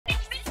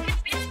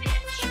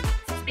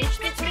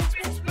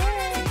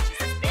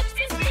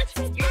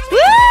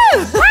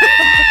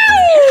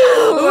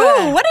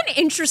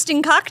an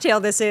interesting cocktail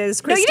this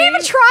is, Christy. No, you didn't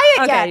even try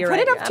it yet. You're Put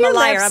right. it up to I'm your a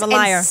liar. lips I'm a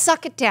liar. and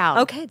suck it down.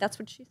 Okay, that's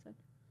what she said.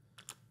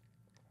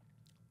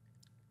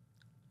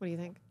 What do you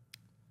think?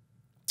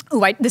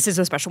 Oh, this is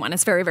a special one.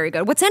 It's very, very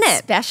good. What's in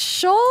it?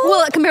 Special?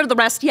 Well, compared to the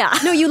rest, yeah.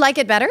 No, you like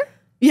it better?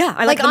 Yeah,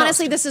 I like it the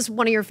honestly, most. this is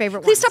one of your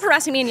favorite Please ones. stop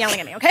harassing me and yelling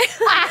at me, okay?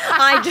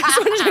 I just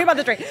want to tell you about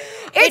the drink.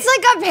 It's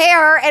like a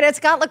pear, and it's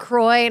got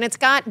LaCroix, and it's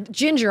got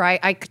ginger.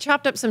 I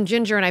chopped up some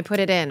ginger, and I put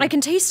it in. I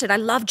can taste it. I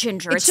love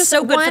ginger. It's just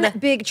so good one for the...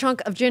 big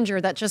chunk of ginger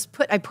that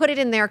I put it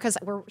in there because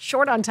we're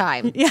short on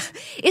time. Yeah.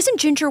 Isn't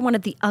ginger one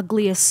of the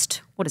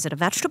ugliest, what is it, a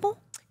vegetable?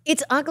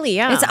 It's ugly,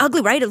 yeah. It's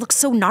ugly, right? It looks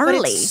so gnarly.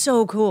 But it's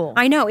so cool.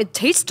 I know. It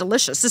tastes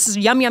delicious. This is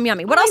yum, yum,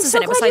 yummy. What else is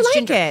in it glad besides you like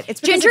ginger? it.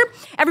 It's because ginger.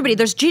 Everybody,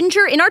 there's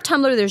ginger. In our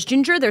tumbler, there's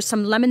ginger. There's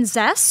some lemon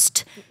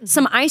zest,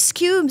 some ice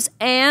cubes,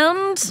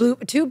 and...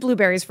 2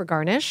 blueberries for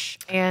garnish.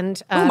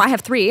 And I have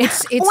 3.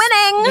 It's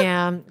winning!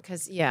 Yeah,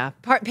 because,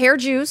 pear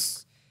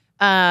juice,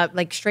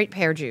 like straight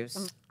pear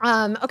juice.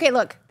 Okay,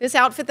 look, this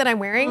outfit that I'm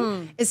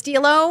wearing,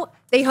 Estilo,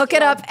 they hook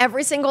it up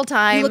every single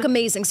time. You look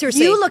amazing.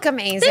 Seriously. You look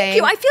amazing. Thank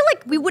you. I feel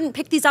like we wouldn't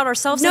pick these out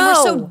ourselves. No. And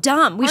we're so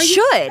dumb. We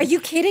should. Are you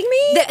kidding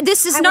me?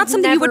 This is I not would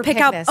something you never would pick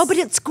pick out. this. Oh, but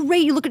it's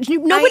great. You look at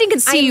nobody can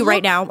see you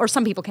right now, or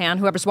some people can.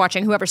 Whoever's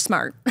watching, whoever's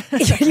smart.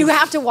 You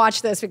have to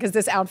watch this because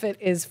this outfit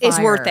is fire. It's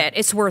worth it.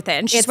 It's worth it.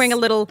 And she's wearing a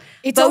little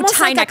bow almost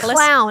tie like necklace. a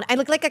clown. I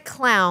look like a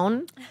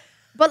clown,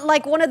 but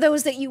like one of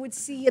those that you would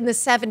see in the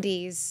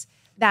 70s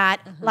that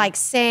like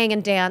sang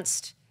and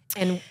danced.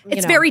 And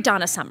it's very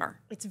Donna Summer.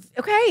 It's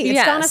okay.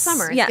 It's Donna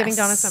Summer. It's giving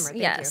Donna Summer.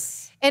 Thank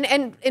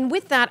you. And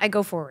with that, I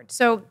go forward.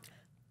 So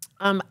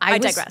I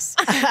digress.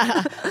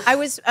 I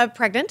was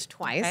pregnant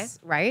twice,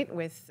 right,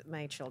 with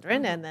my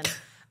children, and then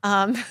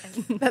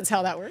that's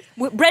how that works.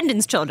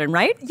 Brendan's children,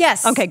 right?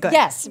 Yes. Okay, good.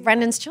 Yes,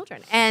 Brendan's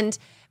children. And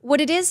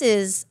what it is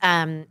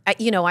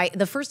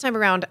the first time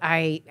around,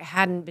 I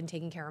hadn't been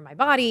taking care of my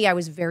body. I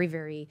was very,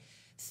 very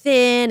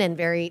thin and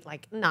very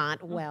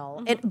not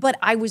well. But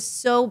I was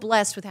so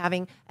blessed with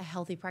having a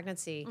healthy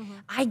pregnancy.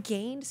 I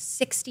gained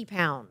 60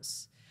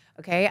 pounds.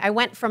 Okay. I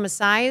went from a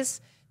size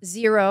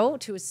 0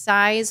 to a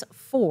size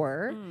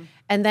 4.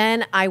 And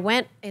then I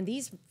went, and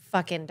these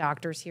fucking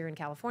doctors here in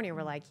California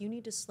were like, you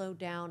need to slow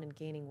down and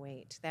gaining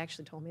weight. They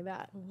actually told me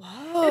that.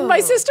 Whoa. And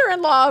my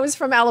sister-in-law, who's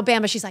from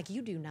Alabama, she's like,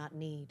 you do not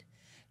need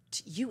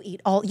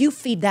you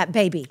feed that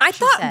baby. I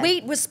thought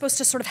weight was supposed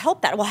to sort of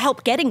help that. Well,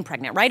 help getting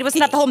pregnant, right?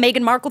 Wasn't that the whole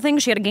Meghan Markle thing?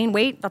 She had to gain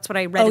weight. That's what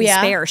I read in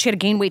Spare. She had to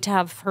gain weight to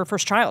have her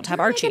first child, to have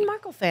Archie. You're a Meghan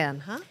Markle fan,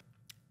 huh?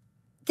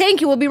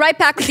 Thank you. We'll be right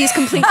back with these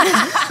complete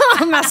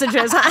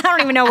messages. I don't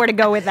even know where to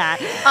go with that.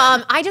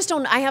 I just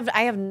don't. I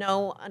have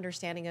no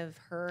understanding of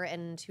her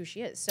and who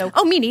she is. So,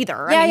 me neither. Yeah,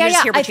 I mean, yeah, you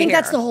just hear what I think you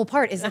that's hear. the whole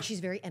part. Is that she's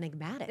very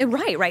enigmatic.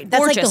 Right.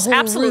 That's Gorgeous. like the whole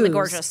Absolutely ruse,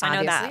 gorgeous. I know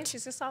obviously. that.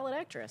 She's a solid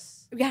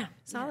actress. Yeah,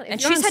 solid.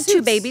 And she's had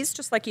 2 babies,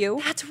 just like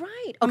you. That's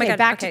right. Oh my Okay, God.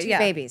 back to 2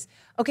 babies.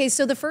 Okay,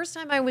 so the first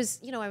time I was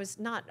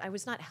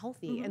not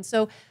healthy, and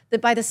so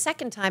by the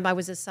second time I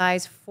was a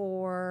size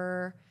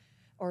 4.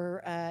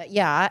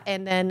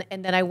 And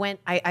then I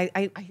went.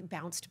 I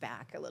bounced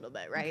back a little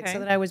bit, right? Okay. So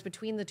that I was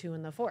between the 2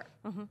 and the 4,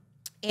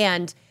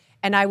 and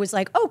I was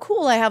like, oh,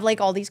 cool. I have like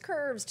all these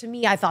curves. To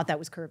me, I thought that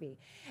was curvy.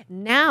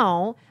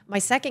 Now, my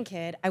second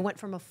kid, I went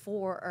from a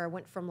 4, or I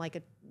went from like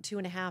a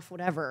 2.5,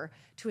 whatever,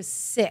 to a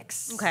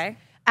 6. Okay.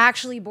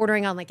 Actually,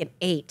 bordering on like an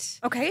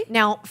 8. Okay.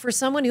 Now, for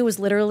someone who was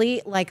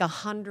literally like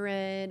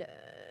 100.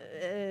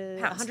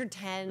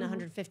 110,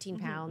 115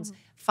 pounds,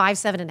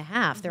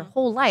 5'7.5", their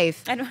whole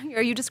life.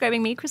 Are you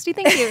describing me, Christy?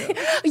 Thank you.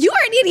 You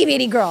are an itty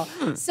bitty girl.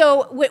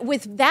 So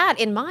with that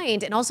in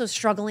mind, and also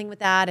struggling with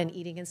that and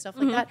eating and stuff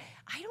like that,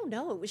 I don't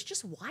know. It was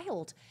just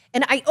wild.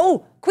 And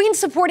queens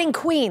supporting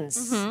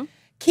queens.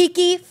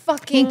 Keke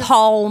fucking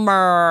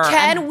Palmer.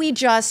 Can we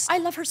just? I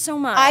love her so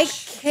much. I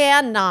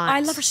cannot. I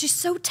love her. She's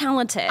so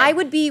talented. I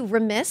would be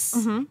remiss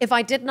if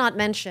I did not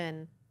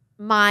mention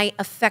my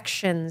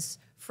affections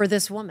for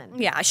this woman.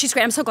 Yeah, she's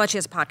great. I'm so glad she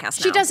has a podcast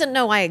now. She doesn't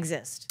know I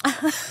exist.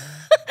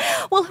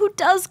 Well, who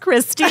does,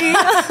 Christy?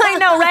 I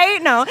know,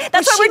 right? No,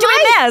 that's why we're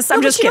doing this.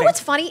 I'm just kidding. You know what's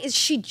funny is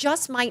she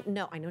just might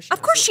know. I know she.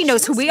 Of course, she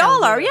knows who we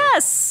all are.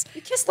 Yes.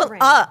 You kiss the ring.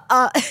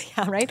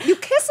 Yeah, right. You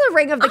kiss the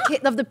ring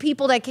of the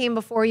people that came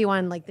before you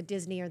on like the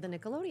Disney or the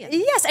Nickelodeon.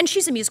 Yes, and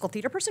she's a musical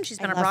theater person. She's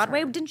been on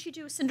Broadway. Didn't she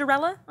do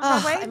Cinderella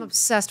on Broadway? I'm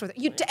obsessed with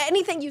it.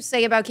 Anything you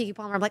say about Keke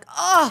Palmer, I'm like,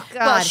 oh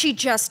God. Well, she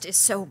just is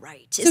so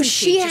right. So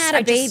she had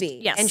a baby,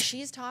 yes, and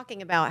she's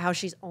talking about how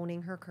she's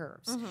owning her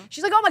curves.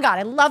 She's like, oh my God,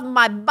 I love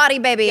my body,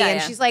 baby.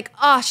 And she's like,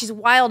 oh, she's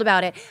wild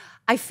about it.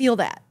 I feel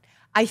that.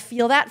 I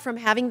feel that from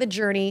having the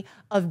journey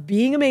of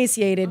being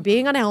emaciated,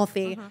 being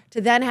unhealthy,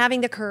 to then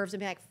having the curves and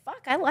be like,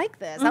 fuck, I like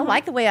this. I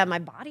like the way my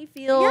body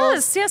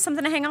feels. Yes,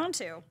 something to hang on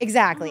to.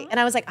 Exactly. And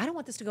I was like, I don't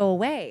want this to go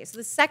away. So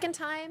the second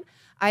time,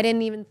 I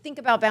didn't even think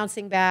about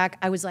bouncing back.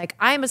 I was like,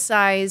 I'm a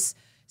size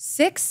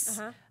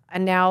 6.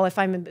 And now if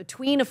I'm in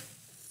between a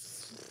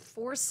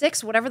 4,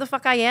 6, whatever the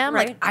fuck I am,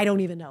 like, I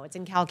don't even know. It's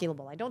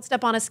incalculable. I don't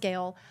step on a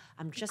scale.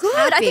 I'm just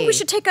happy. I think we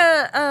should take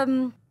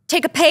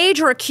a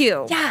page or a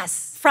cue.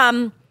 Yes.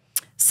 From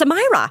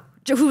Samira.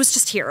 who was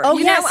just here. Oh,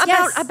 you yes, know,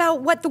 yes.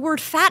 about what the word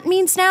fat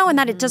means now, and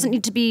that it doesn't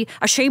need to be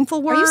a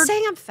shameful word. Are you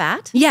saying I'm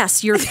fat?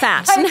 Yes, you're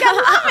fat. I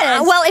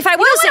love it. Well, if I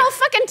was, I'll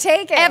fucking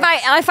take it.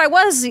 if I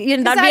was, you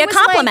know, that'd be a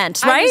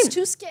compliment, right? I was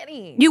too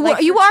skinny. You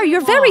are.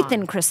 You're very long.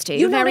 thin, Christy.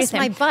 You noticed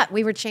my butt.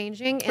 We were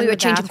changing. We were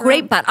changing.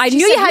 Great butt. I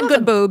knew you had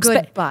good boobs,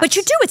 but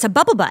you do. It's a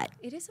bubble butt.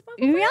 It is a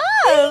bubble butt.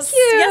 Yes. Thank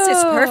you. Yes,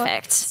 it's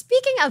perfect.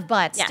 Speaking of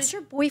butts, Yes. does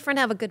your boyfriend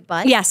have a good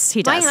butt? Yes,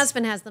 he does. My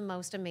husband has the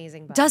most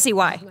amazing butt. Does he?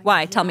 Why?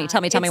 Why? Tell me why.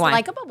 It's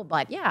like a bubble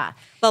butt. Yeah.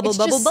 Bubble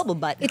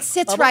butt. It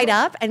sits Bubble right butt.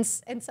 up, and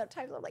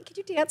sometimes I'm like, "Could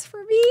you dance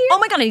for me?" Oh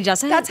my God, and he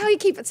does it. That's how you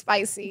keep it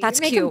spicy. That's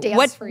you make him cute.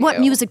 dance for What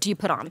you. music do you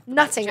put on?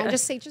 Nothing. I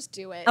just say, just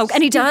do it. Oh,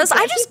 and he does?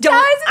 I just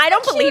don't. I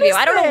don't believe you.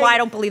 I don't know why I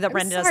don't believe that I'm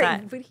Brendan does sorry,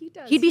 that. but he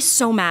does. He'd be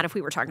so mad if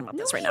we were talking about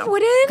this right he now.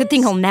 wouldn't. Good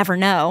thing he'll never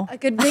know. A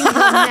good thing he'll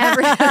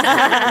never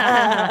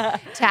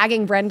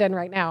tagging Brendan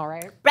right now,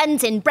 right?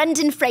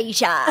 Brendan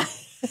Fraser.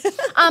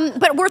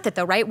 But worth it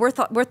though, right? Worth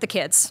the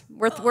kids.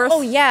 Worth.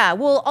 Oh yeah.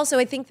 Well, also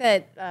I think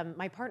that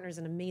my partner is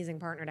an amazing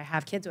partner to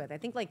have kids with. I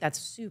think like that's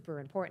super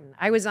important.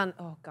 I was on.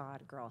 Oh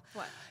God, girl.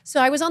 What? So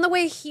I was on the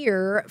way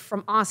here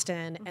from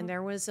Austin, and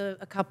there was a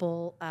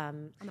couple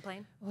on the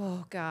plane.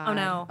 Oh God. Oh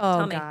no. Oh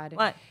Tell me. God.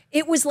 What?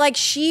 It was like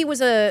she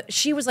was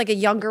like a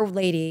younger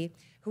lady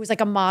who was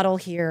like a model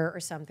here or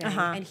something,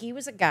 and he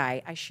was a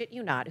guy. I shit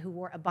you not, who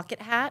wore a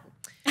bucket hat.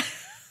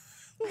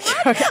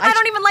 Okay, I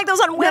don't even like those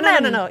on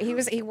women. No.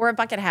 He wore a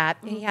bucket hat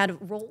and he had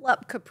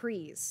roll-up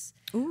capris.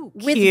 Ooh,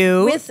 with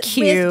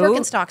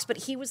Birkenstocks, but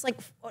he was like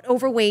an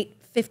overweight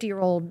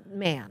 50-year-old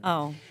man.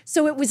 Oh.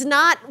 So it was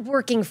not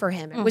working for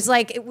him. It was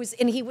like,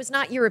 and he was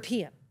not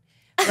European,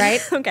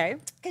 right? Okay.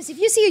 Because if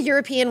you see a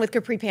European with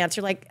capri pants,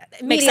 you're like,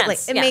 immediately,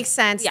 it makes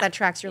sense. That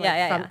tracks your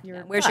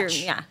you're Where's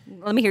Dutch.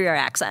 Let me hear your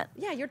accent.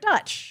 Yeah, you're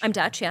Dutch. I'm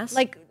Dutch, yes.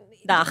 Like,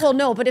 well,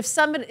 no, but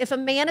if a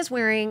man is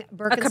wearing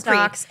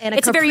Birkenstocks and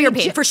it's a very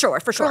European, for sure.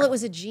 Well, it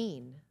was a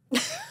jean.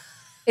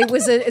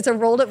 It's a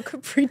rolled up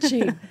capri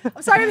jean.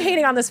 I'm sorry I'm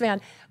hating on this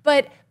man.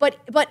 But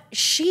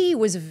she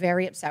was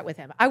very upset with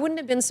him. I wouldn't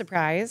have been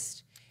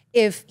surprised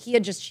if he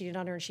had just cheated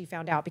on her and she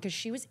found out, because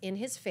she was in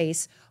his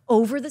face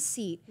over the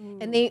seat,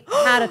 and they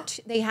had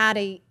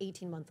a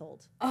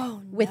 18-month-old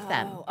with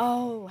them.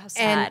 Oh, how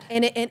sad.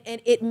 And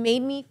it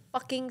made me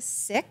fucking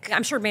sick.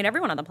 I'm sure it made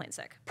everyone on the plane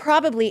sick.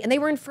 Probably, and they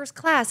were in first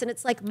class, and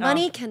it's like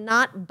money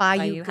cannot buy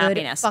you good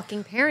happiness.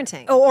 fucking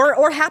parenting.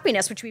 Or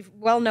happiness, which we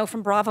well know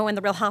from Bravo and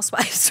The Real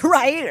Housewives,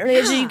 right?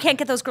 You can't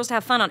get those girls to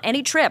have fun on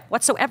any trip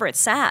whatsoever. It's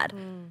sad.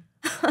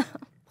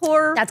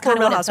 That's kind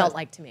of what it felt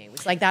like to me. It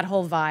was like that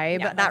whole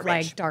vibe of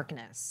like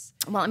darkness.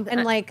 Well,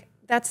 like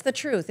that's the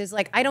truth. Is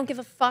like I don't give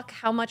a fuck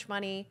how much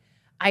money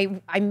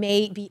I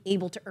may be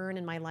able to earn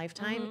in my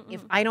lifetime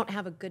if I don't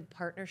have a good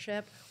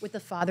partnership with the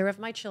father of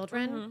my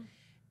children.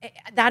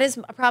 That is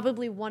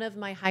probably one of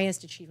my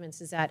highest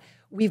achievements, is that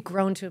we've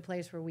grown to a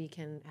place where we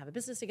can have a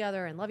business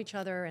together and love each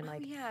other and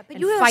like but and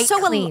you are fight so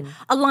clean.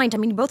 aligned. I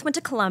mean, you both went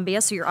to Columbia,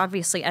 so you're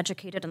obviously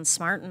educated and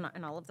smart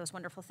and all of those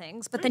wonderful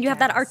things. But then you have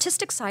that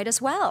artistic side as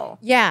well.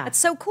 Yeah. It's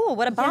so cool.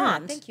 What a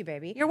bond. Thank you,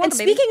 baby. You're welcome,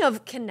 and speaking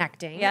of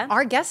connecting,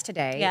 our guest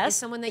today Yes? is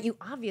someone that you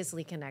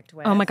obviously connect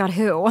with. Oh my God,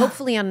 who?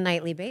 Hopefully on a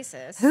nightly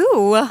basis.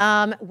 Who?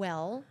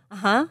 Well,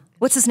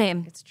 What's his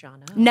name? it's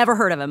Johnno. Never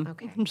heard of him.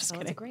 Okay, I'm just so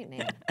kidding. it's a great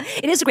name.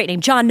 It is a great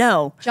name.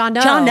 Johnno.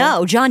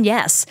 Johnno. John,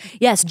 yes.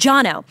 Yes,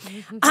 Johnno.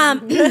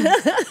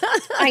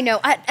 I know.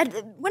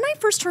 When I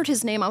first heard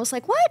his name, I was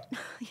like, what?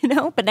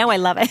 But now I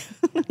love it.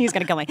 He's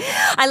going to kill me.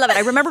 I love it.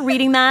 I remember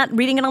reading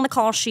it on the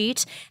call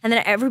sheet. And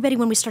then everybody,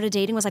 when we started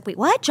dating, was like, wait,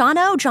 what?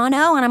 Johnno?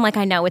 And I'm like,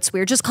 I know, it's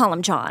weird. Just call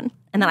him John.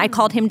 And then I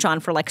called him John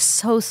for like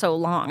so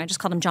long. I just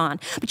called him John.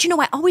 But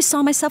I always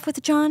saw myself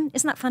with John.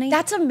 Isn't that funny?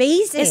 That's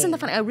amazing. Isn't that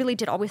funny? I really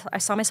did. I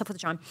saw myself with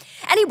John.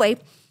 Anyway,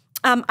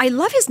 I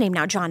love his name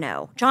now,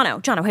 Johnno.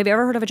 Johnno. Have you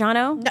ever heard of a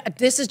Johnno? No,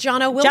 this is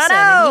Johnno Wilson.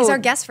 Johnno! And he's our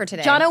guest for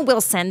today. Johnno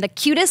Wilson, the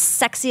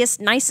cutest, sexiest,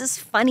 nicest,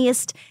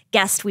 funniest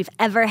guest we've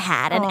ever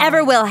had and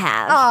ever will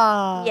have.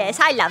 Aww. Yes,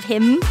 I love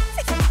him.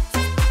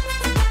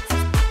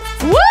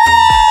 Woo!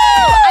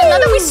 I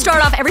love that we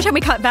start off every time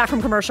we cut back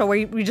from commercial,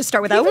 we just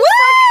start with a woo!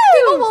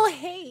 People will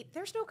hate.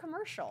 There's no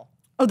commercial.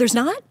 Oh, there's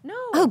not? No.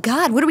 Oh,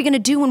 God. What are we going to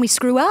do when we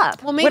screw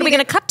up? Well, maybe what are we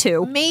going to cut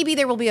to? Maybe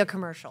there will be a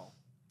commercial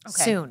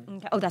soon.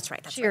 Okay. Oh, that's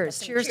right. Cheers.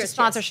 Cheers to Cheers.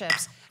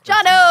 sponsorships.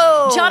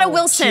 Johnno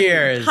Wilson.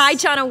 Cheers. Hi,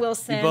 Johnno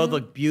Wilson. You both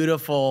look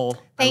beautiful.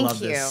 Thank I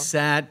love you. this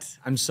set.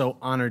 I'm so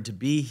honored to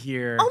be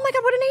here. Oh, my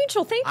God. What an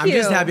angel. Thank you. I'm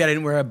just happy I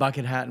didn't wear a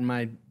bucket hat in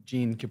my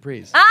jean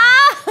capris.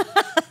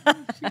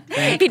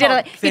 He did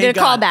a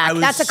callback.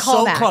 That's a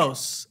callback. So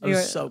close. I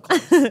was so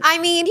close. I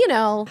mean,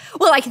 Well,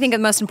 I think the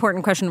most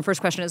important question, the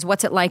first question is,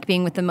 what's it like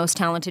being with the most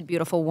talented,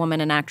 beautiful woman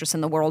and actress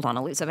in the world,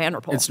 Anneliese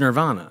Vanderpool? It's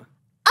Nirvana.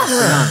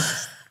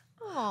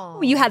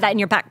 Oh, you had that in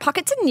your back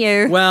pocket, didn't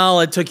you?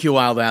 Well, it took you a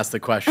while to ask the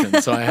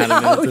question, so I had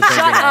a minute to think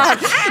about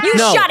it. You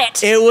No, shut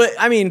it. It was.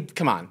 I mean,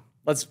 come on.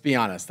 Let's be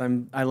honest.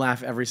 I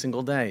laugh every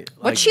single day.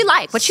 What's she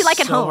like? What's she like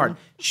at so home? Hard.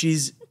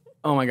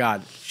 Oh my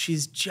God.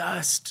 She's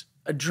just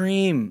a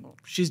dream.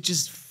 She's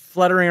just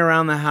fluttering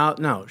around the house.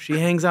 No, she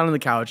hangs out on the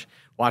couch,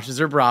 watches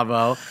her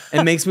Bravo,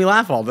 and makes me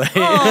laugh all day.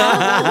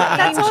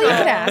 That's all you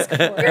could ask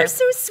for. You're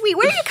so sweet.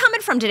 Where are you coming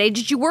from today?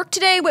 Did you work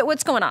today?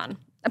 What's going on?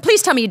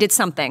 Please tell me you did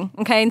something,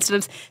 okay? Instead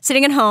of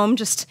sitting at home,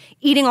 just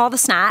eating all the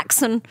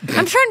snacks. And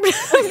I'm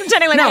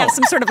pretending like I have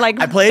some sort of like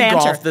I played banter.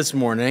 golf this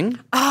morning.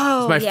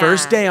 Oh, It was my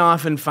first day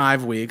off in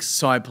 5 weeks,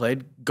 so I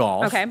played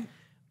golf. Okay.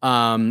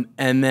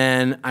 And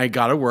then I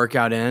got a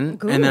workout in,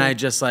 and then I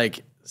just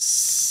like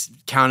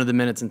counted the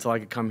minutes until I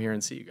could come here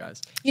and see you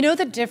guys. You know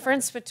the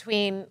difference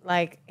between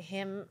like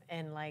him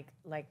and like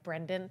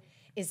Brendan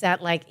is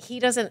that like he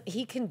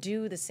can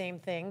do the same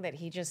thing that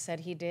he just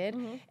said he did,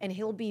 and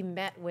he'll be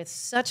met with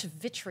such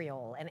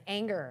vitriol and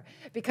anger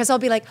because I'll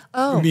be like,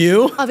 oh, From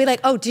you? I'll be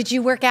like, oh, did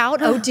you work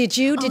out? Oh, did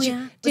you? Did you?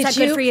 yeah. Did Was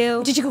that you? good for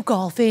you? Did you go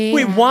golfing?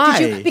 Wait, why?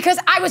 Did you? Because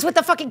I was with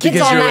the fucking kids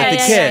Because all you're night. with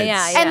the kids.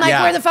 Yeah. And like,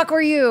 Yeah. where the fuck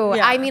were you?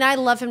 Yeah. I mean, I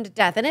love him to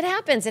death, and it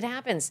happens. It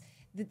happens.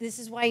 This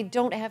is why I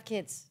don't have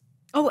kids.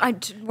 Oh,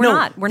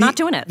 we're not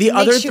doing it. The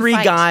other Makes you three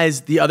fight. guys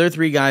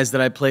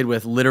that I played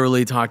with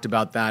literally talked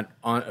about that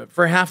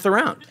for half the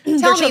round.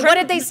 Tell me, what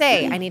did they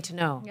say? I need to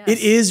know. It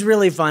is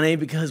really funny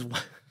because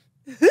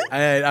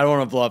I don't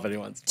want to blow up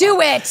anyone's.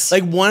 Do it.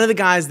 Like one of the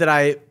guys that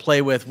I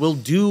play with will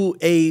do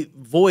a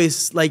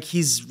voice like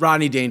he's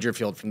Rodney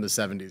Dangerfield from the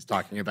 70s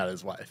talking about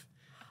his wife.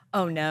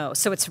 Oh no!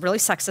 So it's really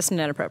sexist and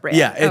inappropriate.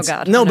 Yeah. Oh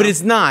God. No, but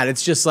it's not.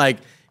 It's just like,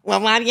 well,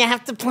 why do you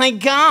have to play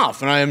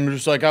golf? And I'm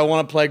just like, I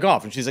want to play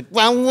golf. And she's like,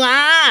 well,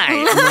 why?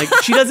 I'm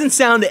like, she doesn't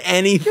sound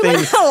anything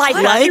like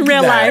that in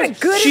real that. life.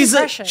 Good she's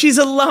impression. she's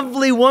a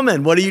lovely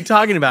woman. What are you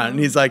talking about? And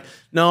he's like,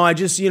 no, I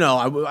just,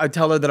 I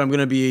tell her that I'm going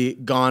to be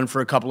gone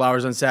for a couple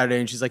hours on Saturday.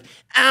 And she's like,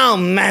 oh,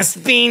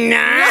 must be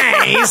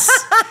nice.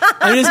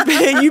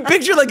 You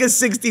picture like a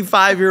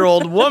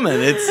 65-year-old woman.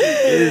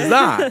 It's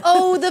not.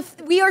 Oh,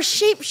 we are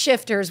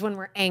shapeshifters when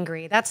we're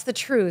angry. That's the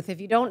truth. If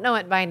you don't know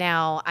it by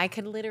now, I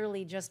could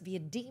literally just be a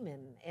demon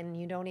and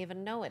you don't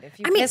even know it if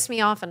you piss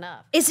me off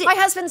enough. My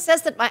husband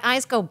says that my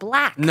eyes go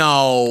black.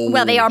 No.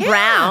 Well, they are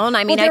brown.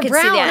 I mean, Well, I they're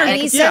can see brown, that.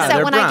 and he says Yeah, that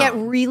they're when I get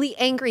brown. really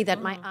angry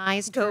that my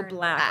eyes Go turn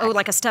black. Oh,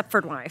 like a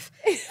Stepford wife.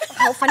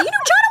 How funny. John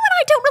and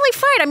I don't really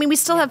fight. I mean, we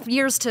still have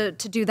years to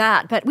do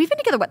that, but we've been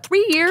together,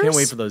 3 years? Can't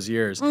wait for those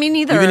years. Me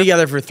neither. We've been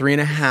together for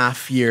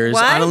 3.5 years.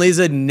 What?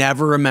 Anneliese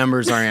never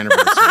remembers our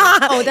anniversary.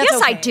 Oh, that's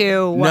Yes, okay. I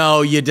do.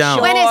 No, you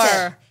don't. When is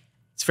it?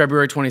 It's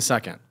February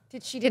 22nd.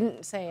 She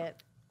didn't say it.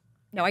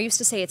 No, I used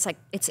to say it's like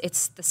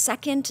it's the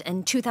second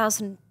and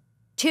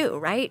 2002,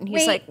 right? And he's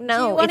Wait, like, no.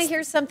 do you want to it's-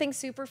 hear something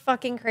super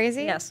fucking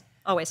crazy? Yes,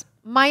 always.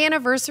 My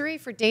anniversary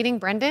for dating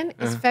Brendan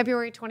is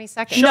February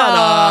 22nd. Shut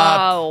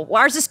up. Oh,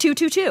 ours is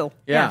 222.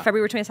 Yeah.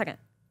 February 22nd.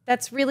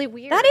 That's really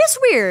weird. That is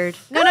weird.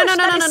 No. Gosh,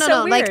 that is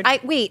so Like,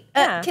 weird. wait.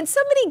 Yeah. Can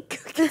somebody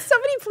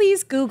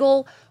please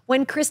Google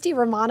when Christy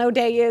Romano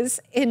Day is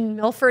in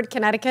Milford,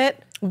 Connecticut?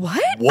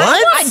 What?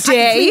 What?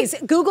 Day? Please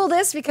Google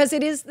this because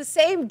it is the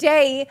same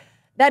day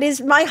that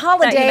is my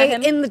holiday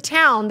him? in the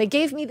town. They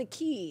gave me the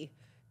key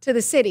to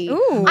the city.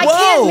 Ooh. I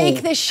can't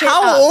make this shit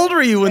How up. old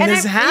were you when And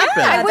this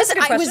happened? I was That's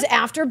a good I was question.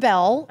 after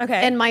Bell. Okay.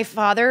 And my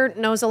father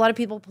knows a lot of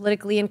people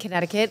politically in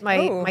Connecticut.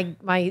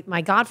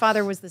 My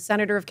godfather was the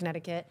senator of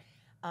Connecticut.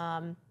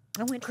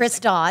 Chris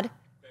Dodd.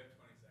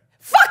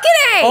 Fucking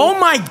A! Oh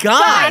my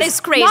God. That is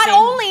crazy. Not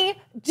only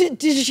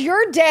does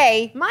your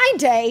day, my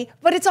day,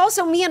 but it's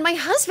also me and my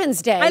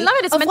husband's day. I love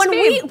it. It's of meant to when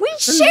be. we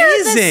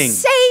share the Amazing.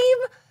 same.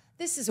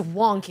 This is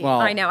wonky.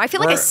 Well, I know. I feel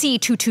like I we're- see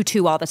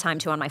 222 all the time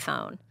too on my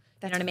phone.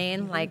 You know what I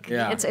mean? Like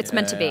Yeah. it's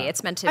meant to be.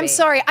 It's meant to be. I'm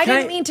sorry. I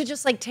didn't I- mean to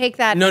just like take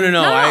that. No.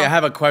 No. I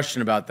have a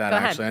question about that, Go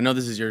ahead. actually. I know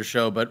this is your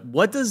show, but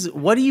what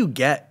do you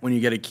get when you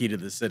get a key to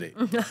the city?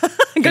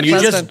 Can you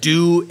just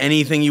do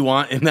anything you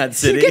want in that You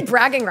city? get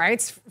bragging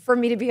rights for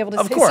me to be able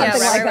to say course.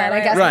 something Yeah, like that, I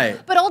guess. right.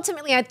 But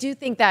ultimately, I do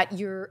think that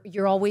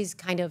you're always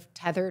kind of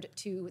tethered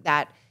to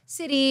that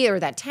city or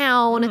that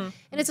town, and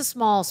it's a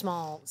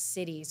small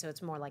city, so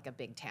it's more like a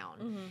big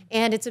town.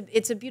 And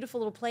it's a beautiful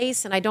little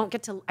place, and I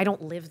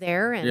don't live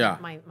there, and Yeah.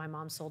 my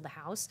mom sold the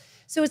house,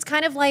 so it's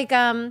kind of like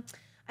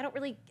I don't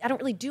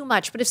really do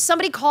much. But if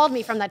somebody called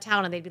me from that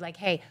town and they'd be like,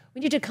 "Hey, we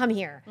need you to come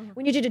here.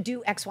 We need you to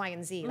do X, Y,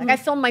 and Z." Like I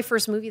filmed my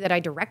first movie that I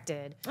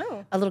directed,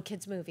 a little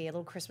kids movie, a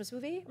little Christmas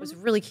movie. It was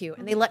really cute,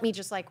 and they let me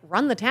just like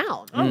run the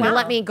town. They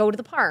let me go to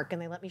the park,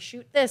 and they let me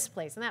shoot this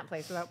place and that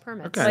place without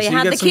permits. Okay, So you so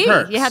had get the some key.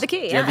 perks. You had the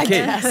key. You had the key.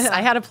 Yes,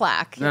 I had a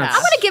plaque. Nice. Yeah. I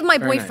want to give my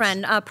Very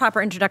boyfriend a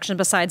proper introduction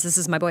besides this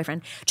is my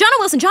boyfriend. Johnno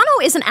Wilson.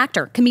 Johnno is an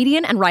actor,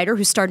 comedian, and writer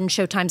who starred in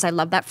Showtime's I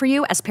Love That For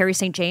You as Perry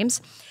St.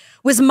 James.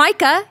 Was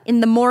Micah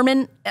the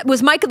Mormon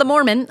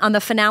on the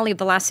finale of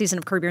the last season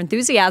of Curb Your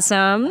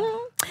Enthusiasm?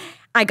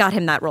 I got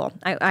him that role.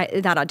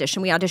 That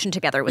audition. We auditioned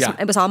together.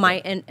 It was all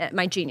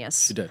my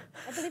genius. You did.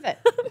 I believe it.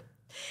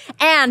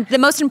 And the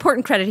most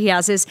important credit he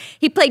has is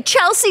he played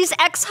Chelsea's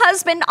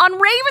ex-husband on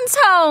Raven's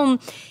Home.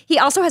 He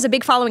also has a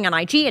big following on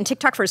IG and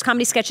TikTok for his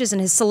comedy sketches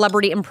and his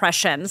celebrity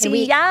impressions. Can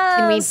we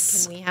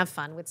have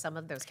fun with some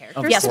of those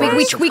characters? Yes,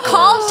 we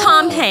called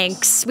Tom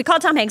Hanks. We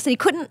called Tom Hanks, and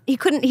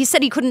he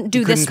said he couldn't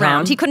do this couldn't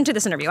round. come? He couldn't do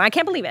this interview. I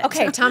can't believe it.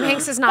 Okay, Tom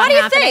Hanks is not Why do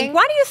you happening. think?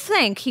 Why do you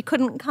think he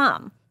couldn't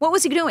come? What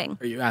was he doing?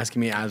 Are you asking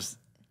me as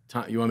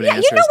You want me to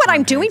answer? You know as what Tom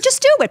I'm doing. Hanks?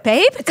 Just do it,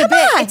 babe. It's a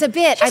bit. It's a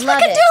bit. I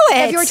love it. Do it.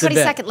 February It's a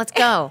bit. 22nd. Let's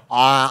go.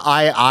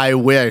 I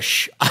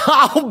wish,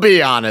 I'll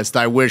be honest,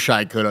 I wish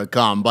I could have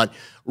come, but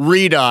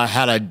Rita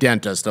had a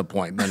dentist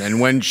appointment, and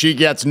when she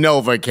gets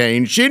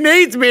Novocaine, she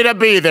needs me to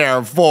be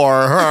there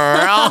for her.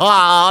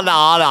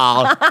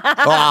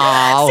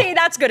 See,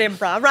 that's good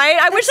improv, right?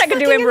 I wish I could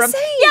do fucking improv.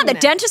 insane. Yeah, the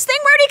dentist thing.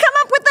 Where'd he come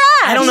up with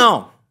that? I don't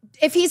know.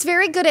 If he's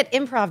very good at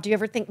improv, do you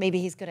ever think maybe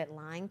he's good at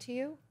lying to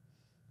you?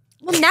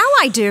 Well, now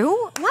I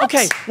do. What?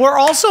 Okay, we're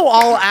also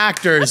all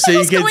actors, so you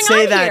What's could going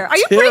say on that here? Are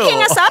you too. breaking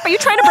us up? Are you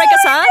trying to break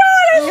us up?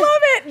 I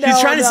love it.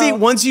 She's trying to see.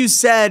 Once you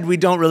said we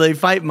don't really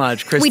fight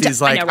much,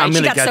 Christy's I like, know, right? I'm She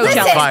gonna got get so them to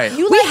jealous. fight.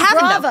 You We like haven't,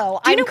 though. Bravo.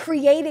 Do you know- I'm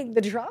creating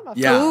the drama.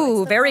 Yeah.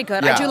 Ooh, very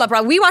good. I Yeah. do love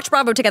Bravo. We watch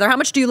Bravo together. How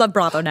much do you love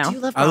Bravo now? You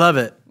love I love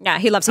it. Yeah,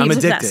 he loves it. I'm He's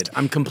addicted. obsessed.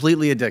 I'm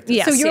completely addicted.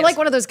 Yeah. So you're Yes. like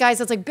one of those guys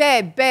that's like,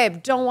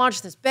 babe, don't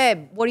watch this.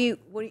 Babe, what do you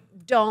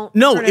don't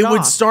No, turn it would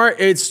off. start.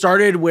 It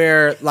started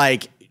where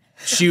like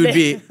she would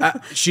be.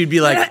 She'd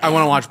be like, I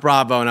want to watch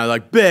Bravo, and I was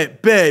like,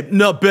 babe,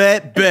 no,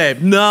 babe,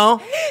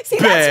 no. See,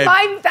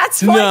 babe,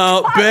 that's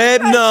no, my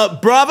babe, no,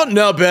 Bravo,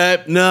 no,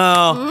 babe,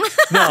 no,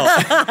 no.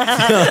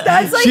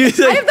 That's like, She's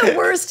I like- have the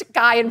worst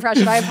guy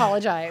impression. I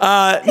apologize.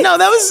 No,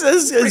 that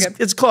was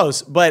it's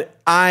close, but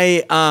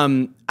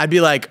I'd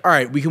be like, all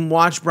right, we can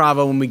watch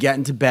Bravo when we get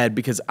into bed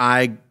because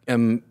I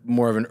am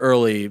more of an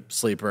early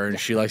sleeper and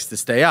she likes to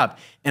stay up.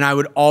 And I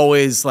would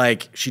always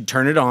like, she'd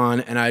turn it on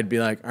and I'd be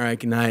like, all right,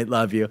 good night,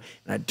 love you.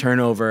 And I'd turn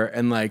over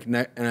and like, and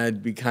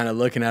I'd be kind of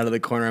looking out of the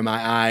corner of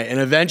my eye. And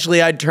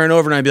eventually I'd turn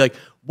over and I'd be like,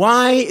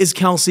 why is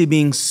Kelsey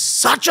being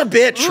such a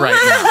bitch right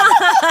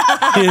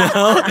now? You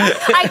know?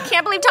 I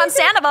can't believe Tom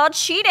Sandoval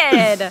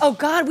cheated. Oh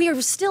God, we are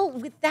still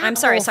with that. I'm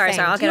sorry, whole sorry. thing.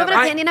 I'll Do you get have an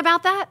over it. opinion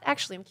about that?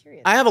 Actually, I'm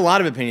curious. I have a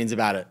lot of opinions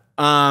about it.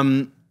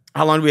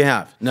 How long do we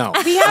have? No.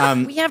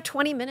 We have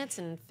 20 minutes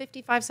and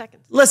 55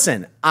 seconds.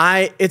 Listen,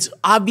 it's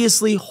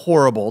obviously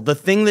horrible. The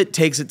thing that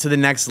takes it to the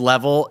next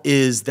level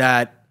is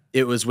that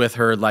it was with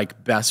her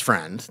like best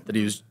friend that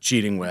he was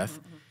cheating with.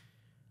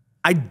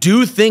 I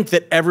do think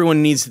that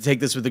everyone needs to take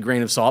this with a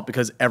grain of salt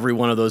because every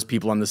one of those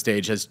people on the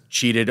stage has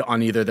cheated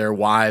on either their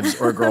wives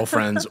or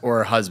girlfriends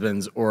or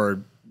husbands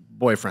or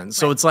boyfriends.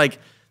 So it's like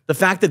the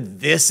fact that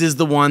this is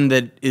the one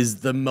that is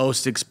the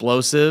most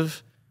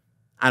explosive,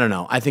 I don't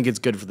know. I think it's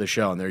good for the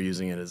show and they're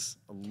using it as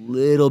a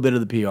little bit of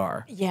the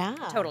PR. Yeah.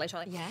 Totally.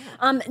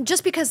 Yeah.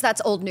 Just because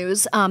that's old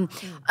news. And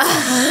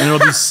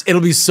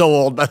it'll be so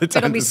old by the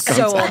time It'll be this comes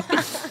so out.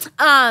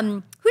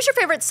 old. Who's your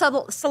favorite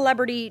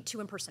celebrity to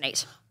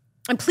impersonate?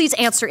 And please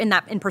answer in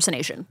that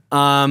impersonation.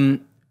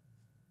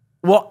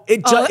 Well,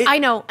 I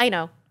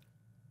know.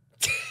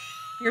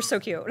 You're so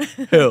cute.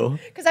 who?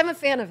 Because I'm a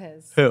fan of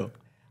his. Who?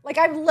 Like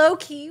I'm low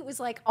key was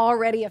like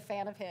already a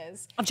fan of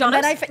his. Of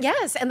Johnno's? And then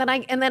yes, and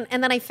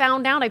then I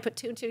found out I put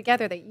two and two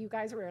together that you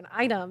guys were an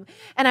item,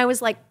 and I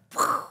was like,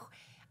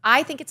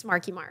 I think it's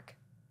Marky Mark.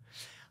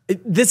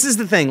 This is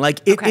the thing.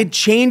 Like it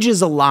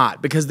changes a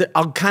lot because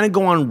I'll kind of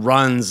go on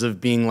runs of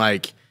being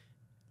like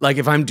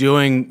if I'm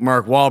doing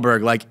Mark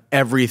Wahlberg, like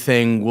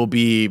everything will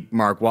be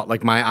Mark Wahlberg.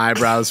 Like my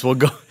eyebrows will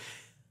go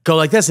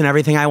like this, and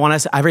everything I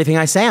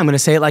say, I'm going to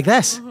say it like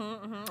this.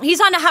 He's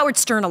on to Howard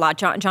Stern a lot.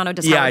 Johnno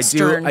does Howard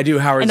Stern. I do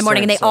Howard in the morning,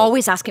 Stern, and they so-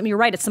 always ask him. You're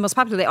right; it's the most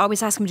popular. They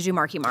always ask him to do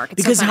Marky Mark.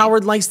 It's so Because funny.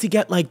 Howard likes to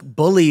get like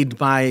bullied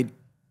by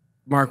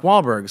Mark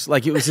Wahlberg's.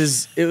 Like it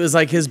was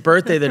like his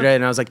birthday the other day,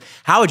 and I was like,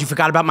 Howard, you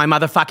forgot about my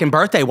motherfucking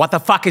birthday. What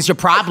the fuck is your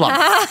problem?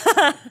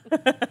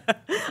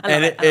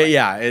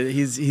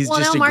 He's Well,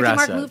 just now Marky aggressive.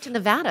 Mark moved to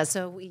Nevada,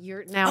 so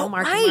you're now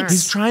Marky right. Mark.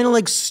 He's trying to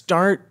like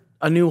start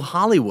a new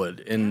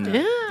Hollywood in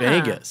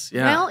Vegas.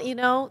 Yeah. Well, you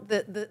know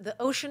the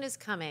ocean is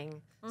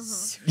coming.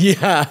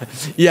 Yeah.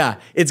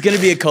 It's going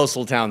to be a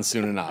coastal town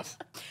soon enough.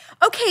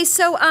 Okay,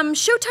 so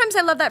Showtime's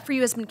I Love That For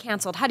You has been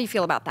canceled. How do you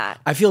feel about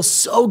that? I feel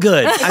so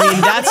good. I mean,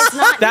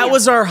 that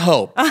was our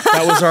hope.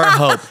 That was our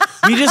hope.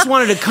 We just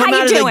wanted to come How you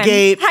out of the doing?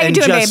 gate How you and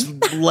doing,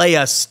 just lay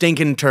a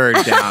stinking turd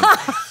down.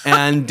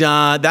 And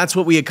that's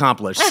what we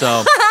accomplished.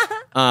 So,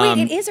 Wait,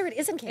 it is or it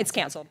isn't canceled? It's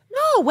canceled.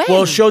 No way.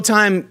 well,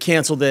 Showtime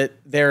canceled it.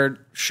 They're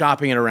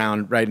shopping it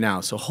around right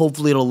now. So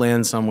hopefully it'll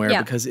land somewhere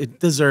Yeah. because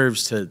it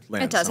deserves to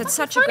land It does. somewhere. It's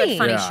such a good, funny.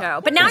 funny Yeah.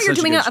 show. But now It's you're such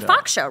a doing good a show.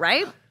 Fox show,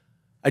 right?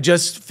 I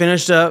just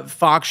finished a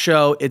Fox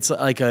show. It's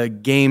like a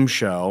game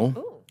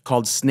show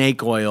called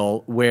Snake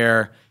Oil,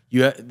 where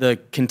the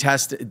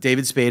contestant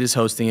David Spade is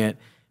hosting it.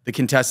 The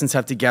contestants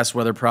have to guess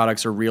whether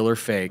products are real or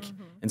fake.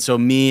 And so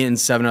me and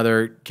 7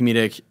 other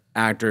comedic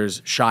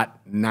actors shot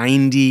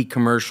 90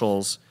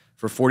 commercials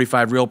for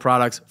 45 real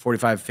products,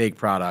 45 fake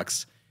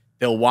products.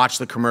 They'll watch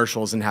the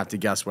commercials and have to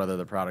guess whether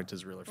the product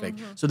is real or fake.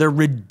 So they're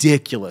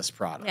ridiculous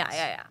products.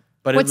 Yeah.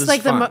 But What's it was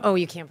like fun.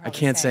 you can't probably I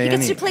can't say You get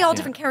any. to play all yeah.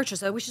 different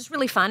characters, though, which is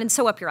really fun and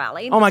so up your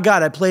alley. Oh my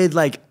God, I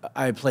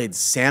played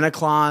Santa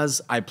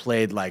Claus. I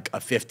played like a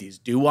 50s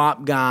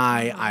doo-wop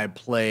guy. I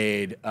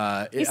played,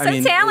 He's so it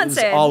was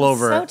talented. all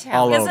over, So all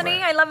talented. over. Isn't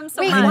he? I love him so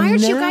Wait, much. why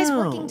aren't you guys know.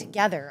 working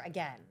together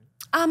again?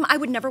 I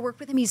would never work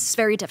with him. He's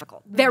very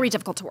difficult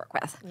to work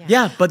with.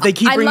 Yeah, but they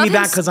keep I bringing love me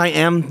back him because I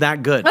am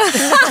that good.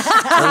 They're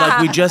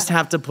like, we just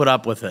have to put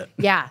up with it.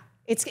 Yeah.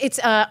 It's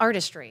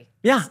artistry.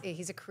 Yeah.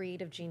 He's a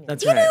creative genius.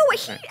 That's You right.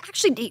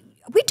 know,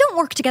 we don't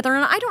work together,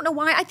 and I don't know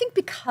why. I think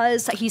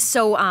because he's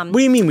so. What do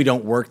you mean we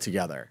don't work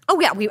together? Oh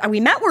yeah, we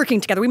met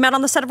working together. We met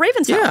on the set of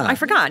Ravenstone. Yeah. I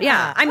forgot.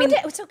 Yeah, I mean,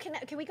 so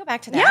can we go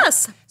back to that?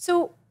 yes.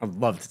 So I'd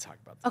love to talk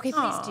about that. okay,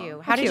 please do.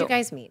 How did you cute.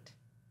 guys meet?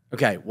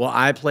 Okay, well,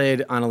 I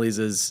played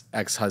Anneliese's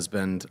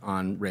ex-husband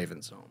on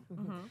Ravenstone.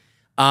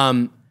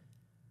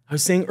 I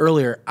was saying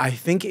earlier, I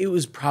think it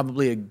was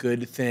probably a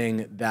good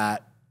thing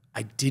that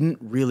I didn't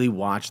really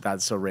watch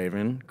That's So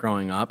Raven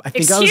growing up. I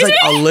think I was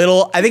Excuse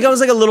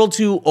like a little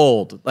too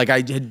old. Like I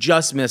had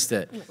just missed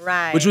it.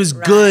 Right, Which was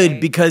good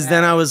right, because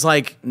then I was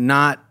like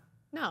not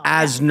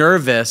as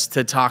nervous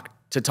to talk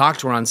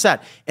to her on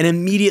set. And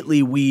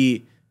immediately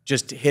we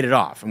just hit it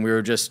off. And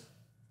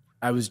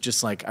I was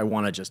just like, I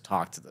want to just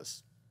talk to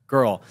this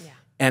girl. Yeah.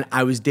 And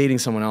I was dating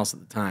someone else at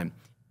the time.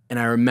 And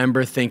I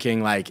remember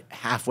thinking like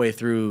halfway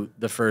through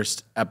the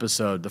first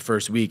episode, the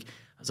first week,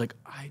 I was like,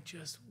 I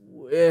just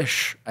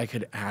wish I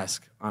could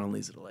ask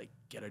Anneliese to like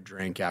get a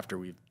drink after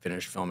we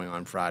finish filming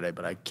on Friday,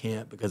 but I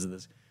can't because of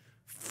this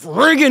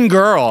friggin'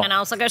 girl. And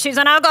also because she's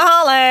an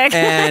alcoholic.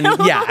 And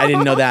yeah, I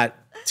didn't know that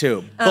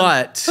too.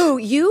 But Who,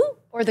 you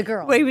or the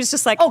girl? Well, he was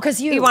just like, Oh, 'cause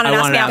you- he wanted I to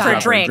ask wanted me to out ask for her a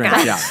out for a drink.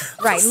 drink, yeah.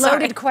 Right, Sorry.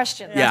 loaded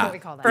question. That's Yeah. what we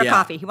call that. For a Yeah.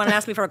 coffee. He wanted to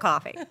ask me for a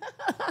coffee.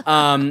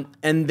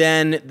 And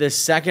then the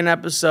second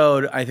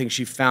episode, I think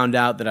she found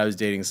out that I was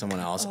dating someone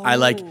else. I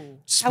like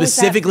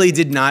specifically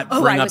did not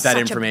bring up that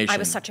information. I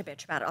was such a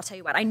bitch about it. I'll tell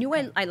you what. I knew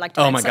I liked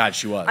him. Oh my God,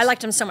 she was. I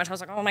liked him so much. I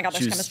was like, oh my God, there's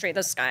She was- chemistry.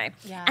 This guy.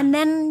 Yeah. And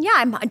then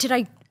how did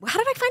I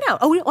find out?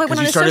 Oh, I went on Because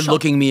you his started social.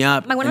 looking me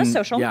up. I went on his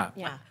and- social. Yeah.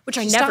 Yeah. Which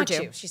I She never stalked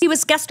do. you. He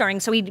was guest starring,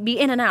 so he'd be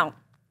in and out.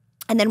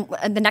 And then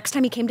the next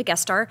time he came to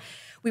guest star,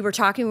 we were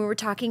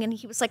talking, and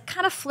he was like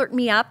kind of flirting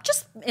me up,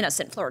 just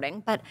innocent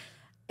flirting, but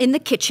in the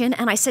kitchen.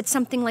 And I said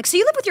something like, so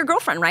you live with your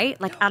girlfriend, right?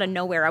 Like out of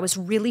nowhere. I was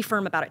really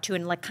firm about it too,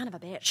 and like kind of a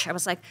bitch. I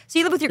was like, so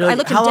you live with your You're I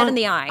like, looked him dead in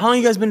the eye. How long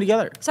you guys been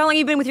together? So how long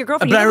you been with your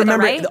girlfriend? But You I live with her,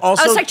 remember right?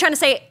 also- I was like trying to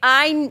say,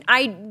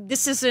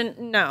 this isn't,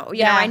 no. You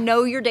know, Yeah. I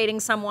know you're dating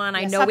someone.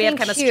 I know stop we have being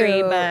chemistry,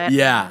 cute. but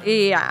Yeah.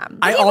 yeah.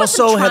 I He wasn't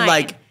also had trying.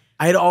 like,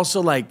 I had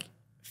also like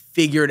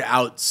figured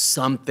out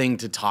something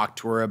to talk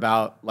to her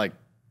about. Like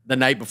the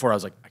night before, I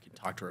was like, I can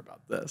talk to her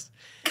about this.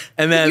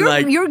 And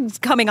then You're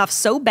coming off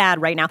so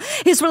bad right now.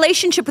 His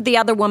relationship with the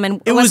other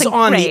woman it was wasn't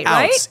on great, the outs.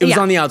 right? It was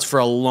Yeah. on the outs for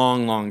a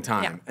long, long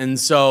time. And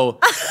so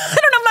I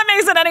don't know if that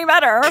makes it any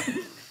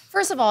better.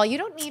 First of all, you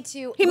don't need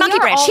to. He we monkey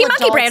are branched. all He monkey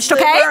adults. branched,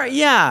 okay?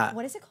 yeah.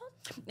 What is it called?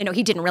 You know,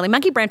 he didn't really.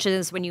 Monkey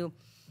branches when you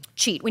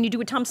cheat, when you do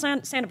what Tom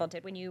Sandoval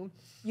did, when you...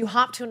 You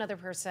hop to another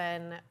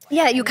person.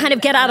 Yeah, you kind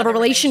of get out of a another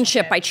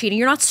relationship by cheating.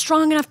 You're not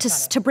strong enough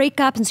to break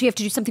up, and so you have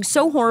to do something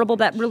so horrible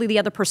that really the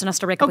other person has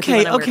to break up with you.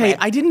 Okay, in a weird okay. way.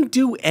 I didn't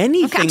do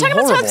anything Okay, I'm talking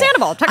about horrible.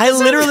 Sandoval. Talking I about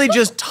literally Sandoval.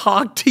 just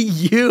talked to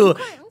you.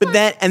 But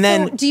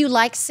then So, do you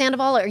like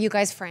Sandoval? Or are you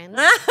guys friends?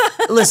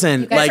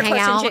 listen, You guys like hang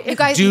out. You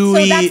guys. do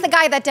so we- that's the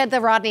guy that did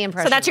the Rodney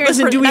impression. So that's your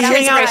Listen, do we that's your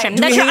hang out- inspiration. do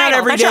we That's your hang out idol.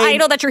 every That's your day?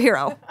 idol. That's your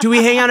hero. do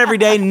we hang out every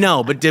day?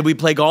 No, but did we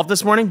play golf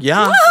this morning?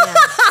 Yeah.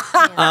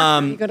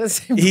 You go to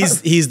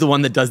He's the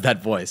one that does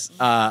that voice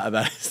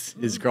about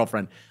his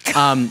girlfriend.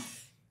 no.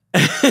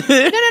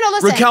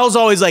 Listen. Raquel's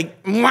always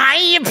like, "Why are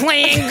you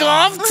playing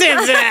golf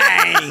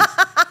today?"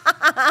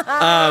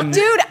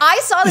 Dude, I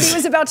saw that he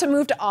was about to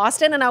move to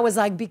Austin, and I was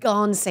like, "Be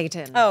gone,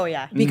 Satan! Oh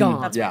yeah. Be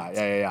gone!"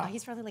 Yeah.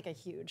 He's probably like a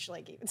huge,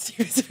 like, even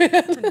serious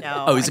fan.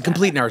 No. Oh, he's a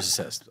complete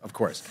narcissist, of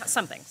course.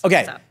 something.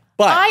 Okay, Something's up.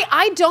 but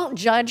I don't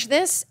judge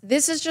this.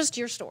 This is just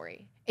your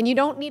story. And you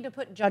don't need to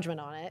put judgment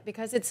on it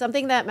because it's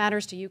something that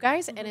matters to you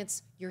guys and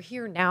you're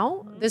here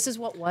now. This is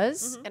what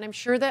was. And I'm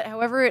sure that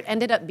however it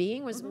ended up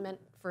being was meant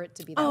for it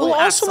to be that well, way.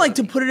 also like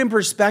to put it in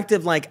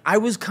perspective, like I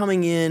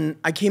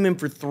came in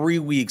for 3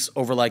 weeks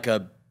over like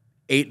a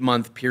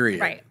 8-month period.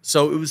 Right.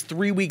 So it was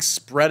 3 weeks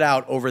spread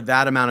out over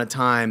that amount of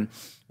time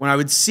when I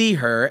would see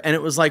her, and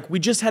it was like we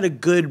just had a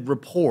good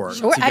rapport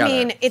Sure. together. I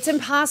mean, it's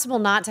impossible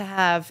not to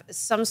have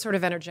some sort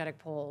of energetic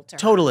pull to her.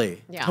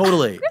 Totally. Yeah.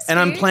 Totally. And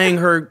I'm playing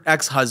her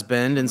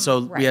ex-husband, and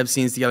so we have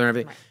scenes together and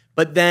everything. Right.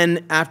 But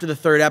then after the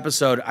third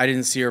episode, I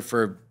didn't see her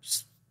for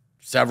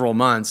several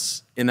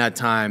months. In that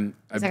time,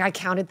 It's like I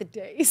counted the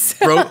days.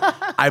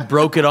 I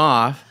broke it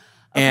off,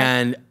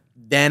 and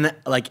then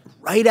like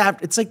right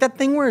after, it's like that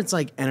thing where it's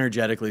like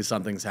energetically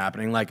something's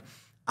happening. Like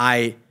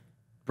I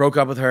broke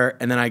up with her,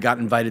 and then I got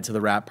invited to the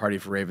rap party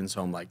for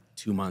Ravenstone like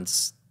 2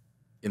 months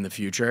in the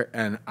future,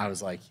 and I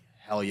was like,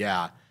 hell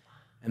yeah.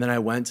 And then I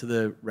went to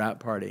the rap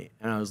party,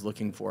 and I was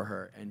looking for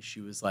her, and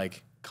she was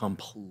like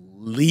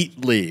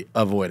completely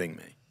avoiding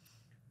me.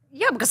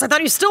 Yeah, because I thought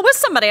you were still with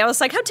somebody. I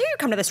was like, how dare you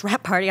come to this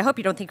rap party? I hope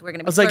you don't think we're going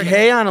to be I was like,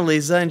 hey,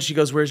 Anneliese, and she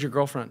goes, where's your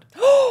girlfriend?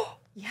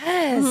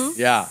 Yes.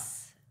 Yeah.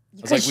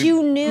 Because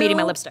you knew. Meeting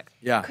my lipstick.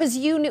 Yeah. Because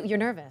you knew. You're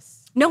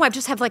nervous. No, I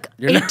just have like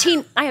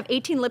 18. I have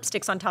 18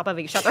 lipsticks on top of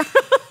each other.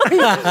 We've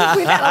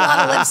had a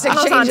lot of lipstick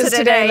Almost on changes today.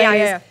 today. Yeah,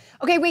 ladies. yeah.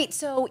 Okay, wait.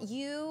 So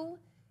you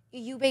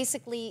you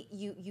basically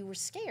you were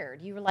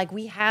scared. You were like,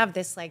 we have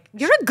this like.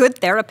 You're a good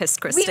therapist,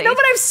 Christy. No,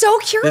 but I'm so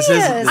curious.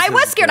 I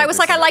was scared. I was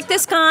like, I like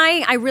this guy.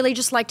 I really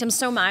just liked him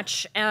so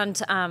much.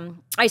 And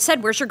I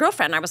said, "Where's your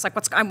girlfriend?" I was like,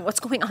 "What's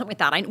going on with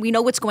that? We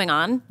know what's going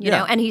on, you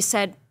know." And he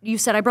said, "You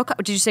said I broke up.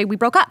 Did you say we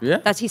broke up?" Yeah.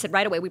 He said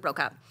right away we broke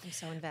up. I'm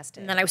so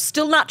invested. And then I was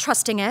still not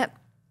trusting it,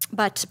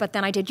 but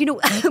then I did. You know,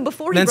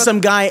 before he Then broke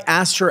some guy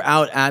asked her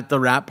out at the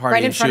rap party,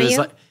 Right in and she front of was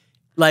you?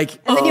 like,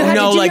 And then you had to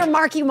do like your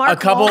Marky Mark a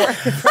couple. roll. I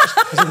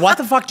said, what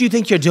the fuck do you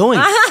think you're doing?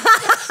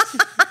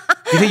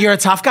 You think you're a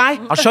tough guy?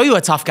 I'll show you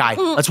a tough guy.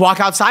 Let's walk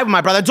outside with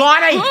my brother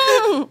Johnny.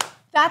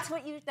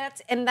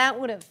 And that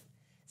would have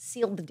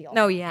sealed the deal.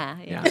 No, yeah.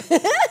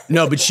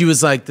 No, but she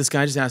was like, this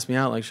guy just asked me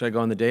out. Like, should I go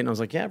on the date? And I was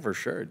like, yeah, for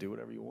sure. Do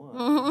whatever you want.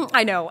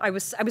 I know. I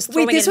was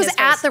throwing Wait, this it in was his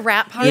at face. the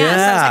rap party? Yes. I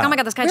was Yeah. like, oh my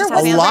God, this guy Where just was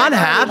asked me A out. lot that?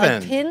 happened.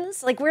 Like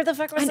Pins? Like where the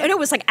fuck was I it? know it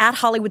was like at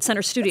Hollywood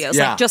Center Studios,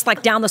 Yeah. like just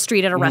like down the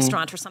street at a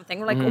restaurant or something.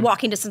 We're like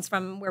walking distance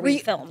from where we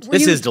filmed.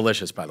 This is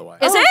delicious, by the way.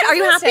 Is it? Are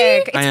you happy?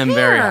 fantastic. I am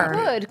very happy.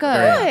 Good,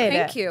 Very happy. good.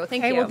 Thank you,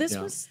 thank Okay, you. well, this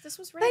Yeah. was But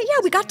really yeah,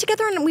 we got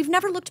together and we've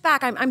never looked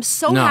back. I'm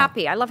so No.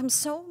 happy. I love him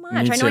so much. Me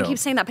I know I too. keep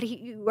saying that, but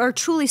you are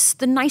truly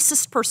the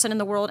nicest person in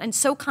the world and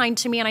so kind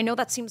to me. And I know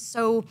that seems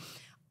so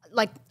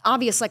like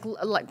obvious, like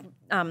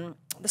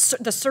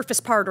the surface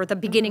part or the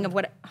beginning of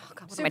what. Oh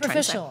God, what am I trying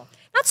to say? Superficial.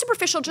 Not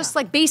superficial, just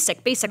like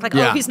basic. Like,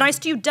 Yeah. oh, he's nice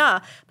to you, duh.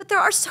 But there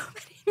are so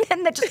many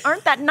men that just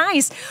aren't that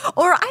nice.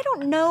 Or I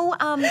don't know.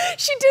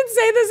 She did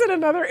say this in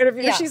another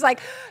interview. Yeah. She's like,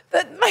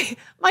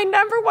 my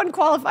number one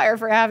qualifier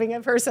for having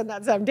a person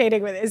that I'm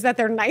dating with is that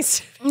they're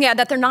nice. Yeah,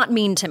 that they're not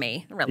mean to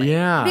me, really.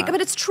 Yeah.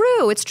 But it's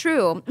true. It's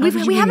true. How could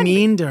you be haven't.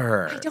 mean to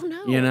her? I don't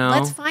know. You know?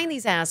 Let's find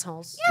these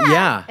assholes.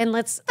 Yeah. And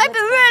let's. They've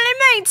been really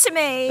mean to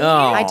me. Oh.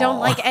 I don't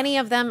like any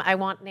of them. I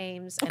want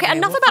names. Okay, and I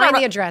enough will about find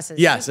our- the addresses.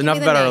 Yes, Just give enough me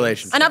the about our names.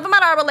 relationship. Enough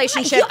about our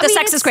relationship. I The mean,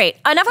 sex is it's great.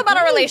 Enough about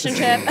our great.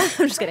 relationship.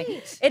 I'm just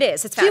kidding. It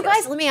is. It's Do you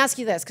fabulous. guys, let me ask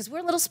you this, because we're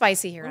a little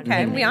spicy here. on Okay,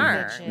 Dating we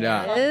are.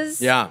 Yeah.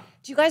 Bitches. Yeah.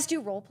 Do you guys do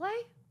role play?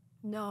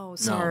 No,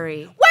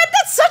 sorry. What?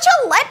 That's such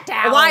a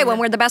letdown. Why? When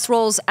we're the best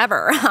roles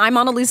ever. I'm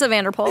Anneliese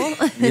Vanderpool.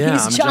 Yeah, He's I'm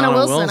Johnno John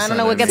Wilson. I don't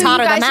know what gets So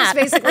hotter you guys than just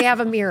that. basically have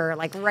a mirror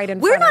like right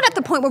in We're front not of at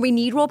the point where we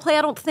need role play.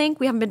 I don't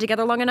think we haven't been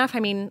together long enough. I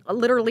mean,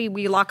 literally,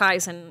 we lock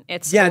eyes and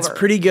it's Yeah, over. it's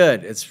pretty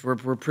good.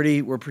 We're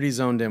pretty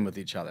zoned in with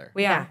each other.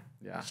 We are.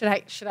 Yeah.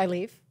 Should I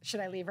leave? Should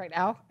I leave right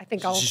now? I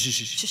think I'll.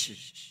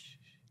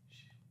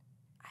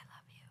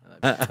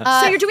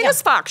 So you're doing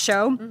this Fox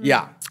show.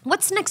 Yeah.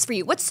 What's next for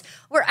you?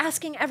 We're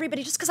asking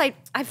everybody just because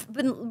I've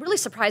been really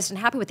surprised and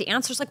happy with the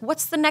answers. Like,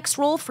 what's the next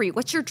role for you?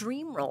 What's your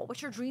dream role?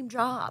 What's your dream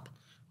job?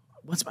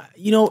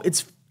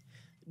 It's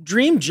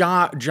dream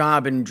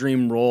job and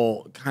dream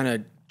role kind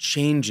of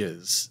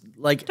changes.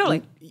 Like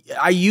Totally.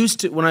 I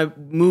used to, when I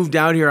moved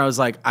out here, I was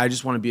like, I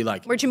just want to be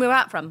like Where'd you move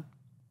out from?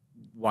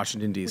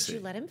 Washington, Would D.C. you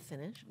let him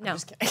finish? I'm No.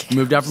 just kidding.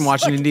 Moved out from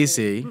Washington,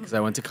 D.C. because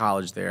I went to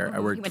college there. I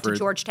You worked went for to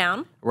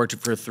Georgetown. I worked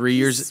for 3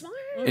 years Smart.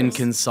 in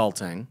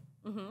consulting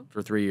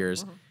for 3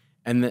 years,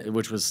 and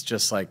which was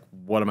just like,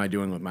 what am I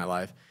doing with my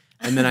life?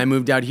 And then I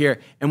moved out here,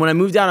 and when I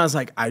moved out, I was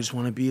like, I just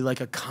want to be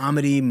like a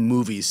comedy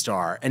movie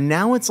star. And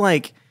now it's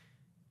like,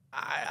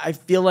 I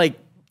feel like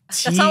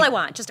That's all I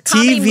want. Just a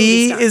comedy movie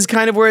TV star. is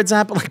kind of where it's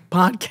at, but like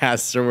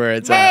podcasts are where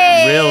it's Hey,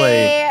 at.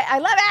 Really, I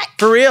love it.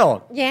 for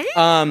real. Yeah.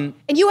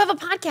 And you have a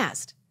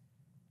podcast.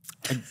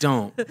 I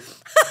don't.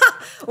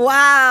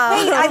 Wow.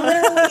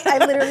 I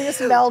literally just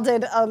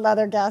melded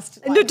another guest.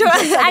 and you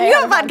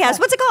have a podcast.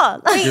 What's it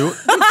called? Do-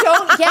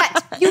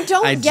 You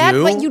don't I yet,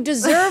 do? but you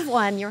deserve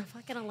one. You're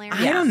fucking hilarious.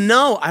 I don't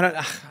know. I don't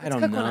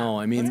cook one know.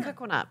 up. I mean, Let's cook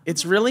one up.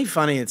 It's really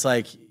funny. It's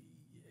like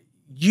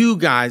you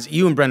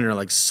and Brendan are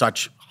like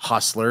such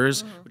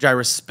hustlers, which I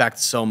respect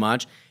so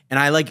much. And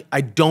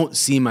I don't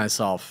see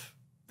myself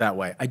that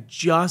way. I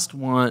just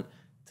want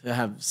to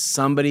have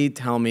somebody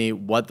tell me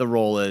what the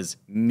role is,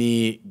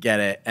 me get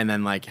it, and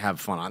then like have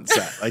fun on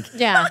set. Like,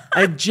 Yeah.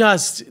 I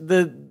just You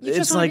it's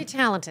just want to like be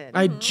talented.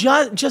 I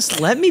just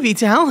let me be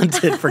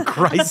talented for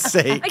Christ's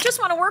sake. I just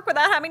want to work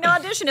without having to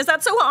audition. Is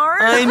that so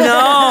hard? I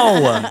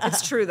know.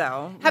 It's true,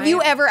 though. Have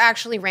you ever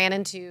actually ran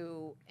into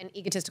an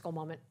egotistical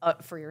moment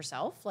for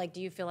yourself? Like,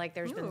 do you feel like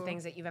there's been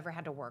things that you've ever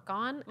had to work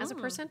on as a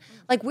person?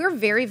 Like, we're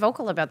very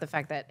vocal about the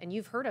fact that, and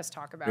you've heard us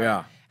talk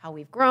about how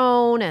we've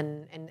grown,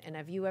 and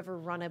have you ever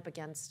run up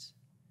against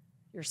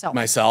yourself?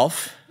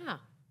 Myself? Yeah.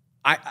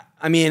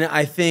 I mean,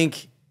 I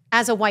think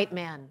As a white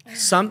man.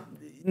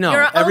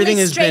 You're everything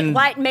only has straight been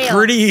white male.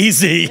 pretty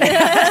easy.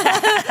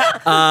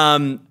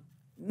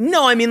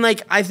 No, I mean,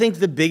 like, I think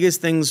the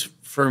biggest things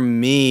for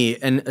me,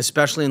 and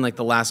especially in like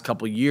the last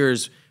couple of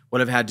years, what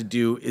I've had to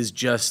do is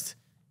just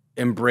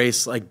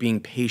embrace like being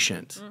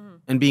patient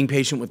and being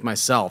patient with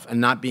myself and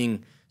not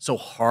being so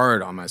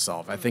hard on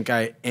myself. I think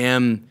I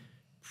am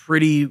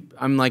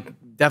I'm like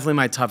definitely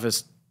my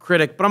toughest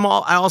critic, but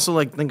I also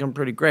like think I'm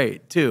pretty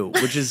great too,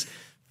 which is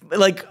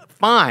like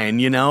fine,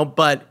 you know,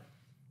 but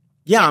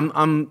yeah,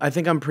 I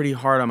think I'm pretty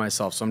hard on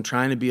myself. So I'm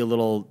trying to be a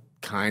little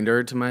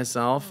kinder to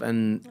myself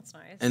and That's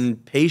nice.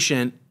 and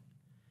patient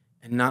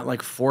and not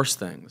like force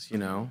things, you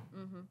know?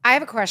 I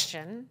have a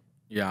question.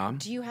 Yeah.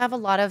 Do you have a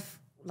lot of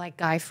like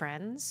guy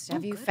friends?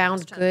 Have you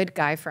found good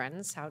guy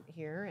friends out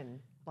here in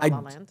La La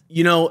Land?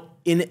 You know,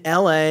 in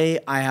LA,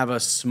 I have a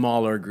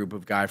smaller group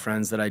of guy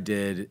friends that I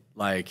did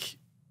like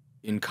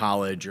in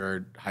college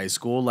or high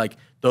school. Like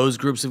those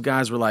groups of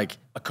guys were like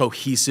a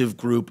cohesive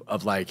group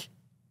of like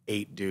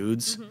 8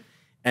 dudes.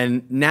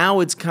 And now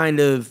it's kind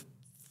of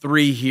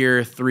 3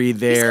 here, 3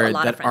 there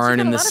that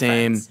aren't in the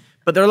same.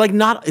 But they're like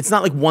not, it's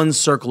not like one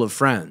circle of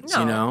friends,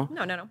 you know?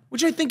 No.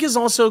 Which I think is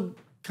also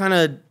kind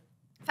of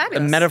Fabulous.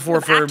 a metaphor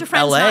for Actor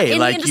friends, LA. not in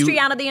like the industry,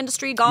 out of the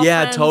industry, golf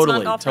yeah, friends, totally,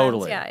 non-golf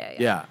totally. friends.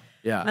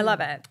 Yeah. I love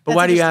it. But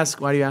why do you ask?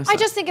 Why do you ask? I that?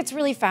 just think it's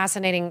really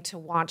fascinating to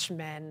watch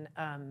men,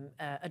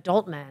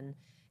 adult men,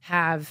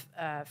 have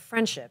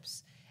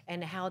friendships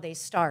and how they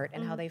start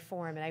and how they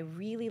form. And I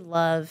really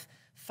love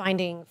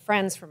finding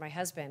friends for my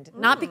husband,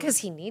 not because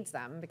he needs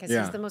them, because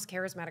he's the most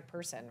charismatic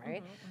person,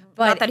 right?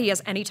 But Not that he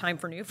has any time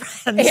for new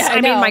friends. yeah, I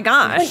mean, know. my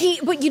gosh.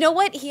 But you know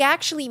what? He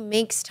actually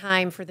makes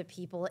time for the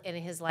people in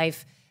his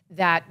life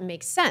that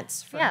makes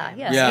sense for him.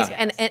 Yeah.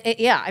 And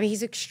I mean,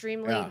 he's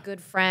extremely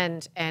good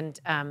friend, and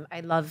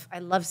I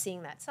love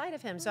seeing that side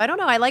of him. So I don't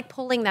know, I like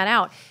pulling that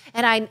out.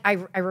 And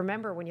I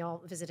remember when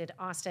y'all visited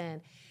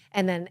Austin,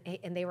 and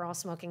they were all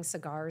smoking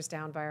cigars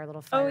down by our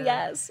little fire. Oh,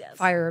 yes.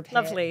 Fire pit.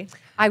 Lovely.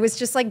 I was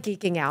just like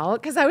geeking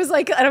out because I was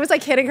like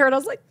hitting her, and I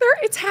was like,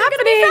 it's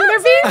happening.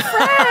 They're being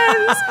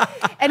friends,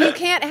 and you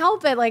can't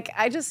help it. Like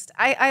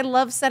I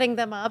love setting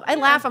them up. I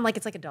laugh. I'm like,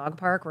 it's like a dog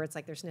park where it's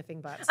like they're sniffing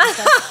butts and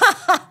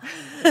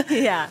stuff.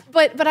 Yeah.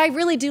 But I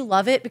really do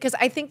love it because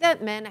I think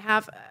that men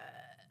have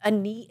a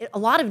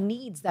lot of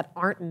needs that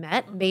aren't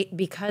met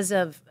because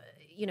of.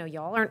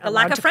 Y'all aren't allowed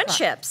lack of to cry.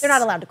 friendships. They're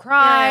not allowed to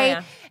cry.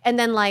 Yeah. And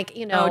then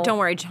Oh, don't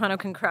worry, Johnno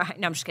can cry.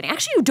 No, I'm just kidding.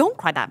 Actually, you don't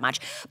cry that much,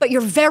 but you're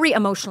very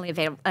emotionally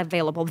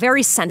available,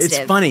 very sensitive.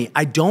 It's funny.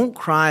 I don't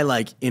cry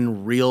like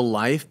in real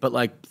life, but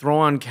like throw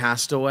on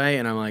Castaway,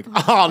 and I'm like,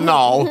 Oh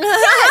no.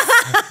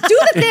 do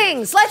the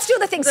things. Let's do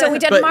the things. So we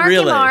did But Marky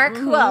really. Mark.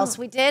 Who else?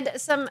 We did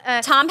some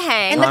Tom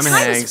Hanks. and the Tom time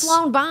has Hanks.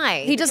 flown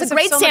by. He does a because of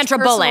great so much Sandra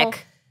personal-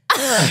 Bullock.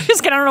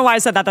 Just kidding. I don't know why I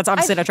said that. That's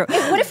obviously not true.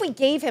 What if we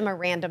gave him a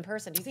random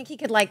person? Do you think he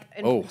could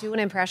do an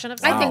impression of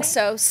I someone? think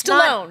so.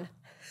 Stallone.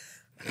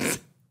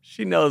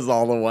 she knows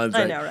all the ones.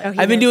 I know, right? Oh, he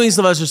I've been knows. doing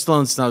Sylvester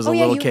Stallone since I was a yeah,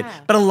 little you kid.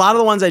 have. But a lot of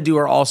the ones I do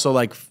are also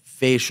like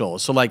facial.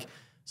 So like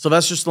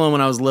Sylvester Stallone, when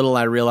I was little,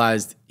 I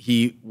realized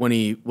when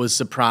he was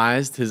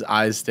surprised, his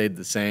eyes stayed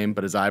the same,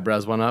 but his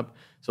eyebrows went up.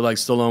 So like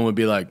Stallone would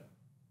be like,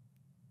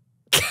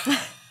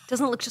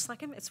 Doesn't it look just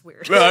like him? It's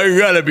weird. well, I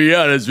gotta be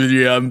honest with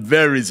you, I'm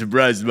very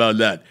surprised about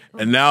that.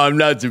 And now I'm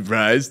not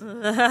surprised.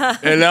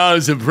 And now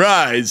I'm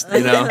surprised, you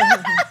know?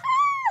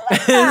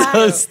 It's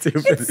so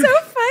stupid. So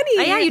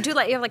funny. Yeah, you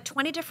have like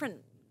 20 different.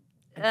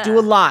 Do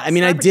a lot. I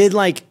mean,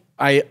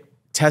 I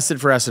tested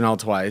for SNL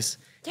twice.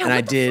 Yeah, and what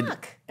I the did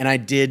fuck? and I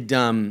did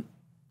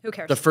Who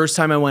cares? the first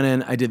time I went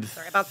in, I did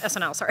About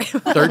SNL, sorry.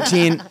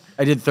 13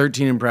 I did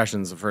 13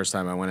 impressions the first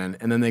time I went in.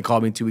 And then they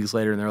called me 2 weeks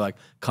later and they're like,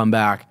 come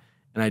back.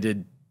 And I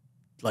did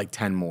like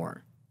 10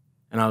 more.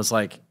 And I was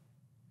like,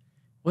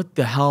 what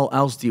the hell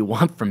else do you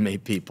want from me,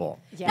 people?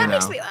 Yeah. That You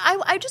makes know? me,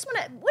 I just want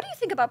to, what do you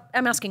think about,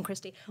 I'm asking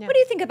Christy, what do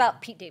you think about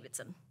Pete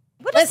Davidson?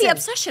 What is the Listen,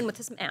 obsession with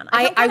this man?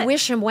 I don't get it.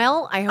 wish him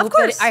well. I hope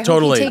course. that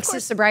Totally. he takes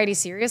his sobriety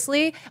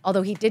seriously.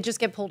 Although he did just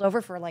get pulled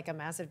over for like a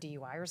massive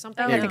DUI or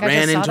something. Yeah, I he think I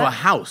ran just saw into that. a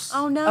house.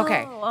 Oh, no.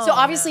 Okay, Oh, so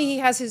obviously he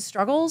has his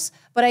struggles,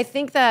 but I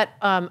think that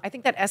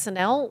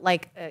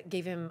SNL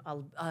gave him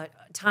a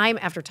time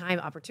after time,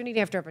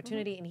 opportunity after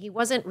opportunity, and he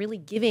wasn't really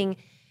giving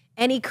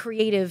any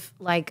creative.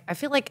 I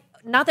feel like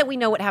not that we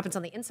know what happens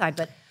on the inside,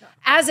 but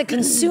as a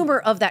consumer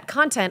of that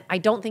content, I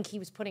don't think he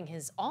was putting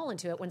his all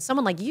into it. When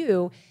someone like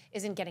you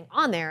isn't getting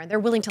on there and they're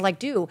willing to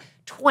do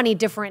 20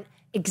 different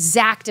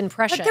exact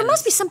impressions. But there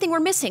must be something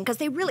we're missing because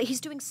he's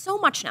doing so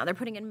much now. They're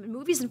putting in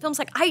movies and films.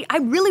 I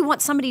really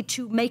want somebody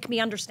to make me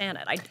understand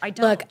it. I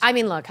don't.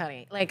 Look,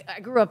 honey, I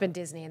grew up in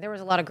Disney and there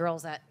was a lot of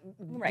girls that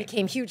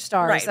became huge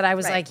stars Right, that I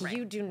was right.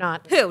 you do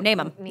not. Who? Name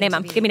them. need Name to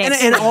them. be- Give me names.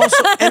 And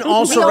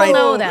also We all right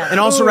know that. and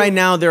also right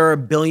now there are a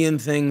billion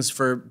things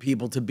for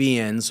people to be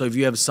in. So if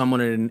you have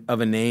someone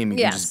of a name, you can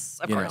yes,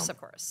 just, of you course, know. of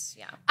course.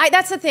 Yeah.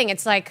 That's the thing.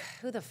 It's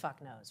who the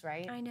fuck knows,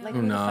 right? I know. Like,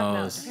 Who who the fuck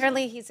knows? knows?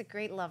 Apparently, he's a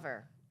great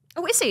lover.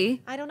 Oh, is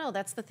he? I don't know.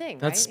 That's the thing.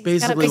 That's right?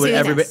 He's got a basically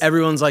what business.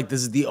 everyone's like.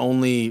 This is the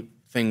only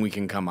thing we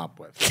can come up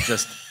with.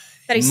 Just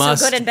That he's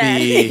must so good in bed.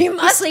 be.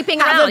 He's sleeping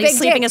have a around. He's big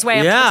sleeping dick. his way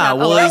up to the Yeah, top.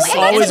 well, Oh, he's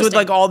always with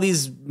interesting. all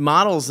these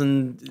models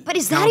and. But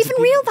is that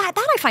even real? That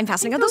I find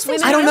fascinating. Are those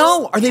things? I don't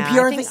real? know. Are they Yeah, PR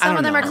I think things? some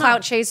of them are know.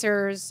 clout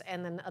chasers,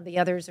 and then the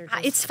others are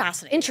just It's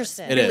fascinating.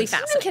 interested. It really is.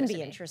 fascinating. Women can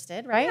be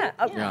interested, right?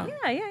 Yeah.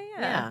 Yeah.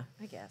 Yeah.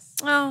 I guess.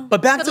 Oh,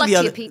 But back good to luck the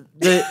other. you, Pete.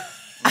 the-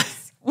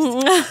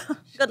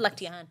 Good luck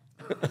to you, hon.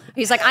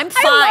 He's like, I'm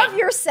fine. I love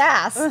your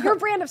sass. Your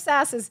brand of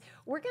sass is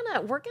we're gonna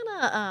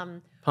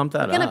Pump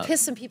that we're gonna up.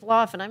 piss some people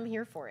off, and I'm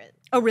here for it.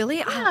 Oh,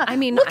 really? I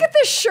mean, look at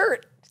this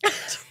shirt.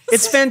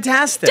 It's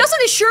fantastic.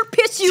 Doesn't his shirt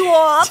piss you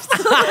off?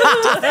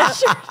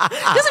 Doesn't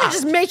it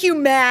just make you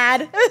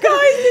mad?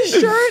 Guys, his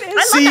shirt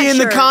is. See you in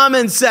the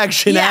comments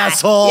section,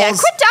 assholes. Yeah,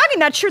 quit dogging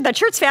that shirt. That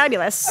shirt's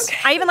fabulous. Okay.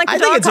 I even like the dog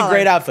collar. I think it's a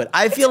great outfit.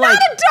 I feel like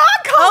not a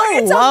dog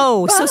collar.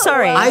 Oh, so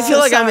sorry. I feel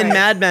like I'm in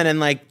Mad Men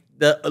and like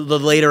the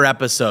later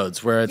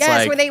episodes where it's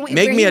like,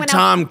 make me a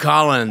Tom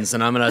Collins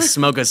and I'm gonna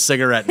smoke a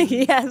cigarette.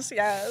 Yes.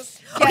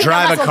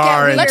 Drive a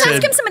car into. Let's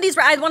ask him some of these.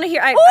 I want to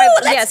hear.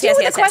 Let's do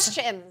the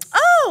questions.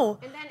 Oh,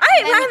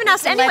 I haven't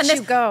asked anyone this.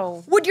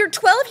 Go. Would your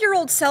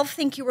 12-year-old self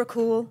think you were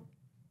cool?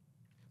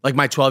 Like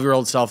my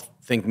 12-year-old self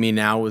think me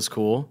now was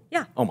cool?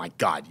 Yeah. Oh my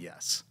God,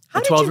 yes. How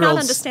did you not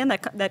understand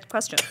that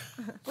question?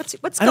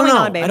 What's going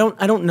on, babe? I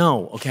don't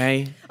know.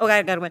 Okay. Okay,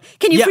 I got one.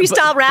 Can you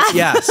freestyle rap?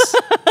 Yes.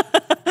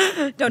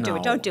 Don't do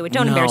it. Don't do it.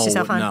 Don't embarrass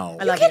yourself, hon. No.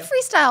 I love you can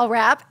freestyle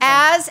rap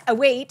as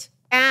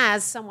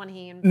someone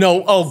he.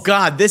 No. Oh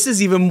God, this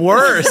is even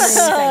worse.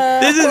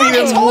 This is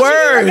even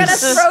worse. I'm gonna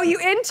throw you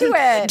into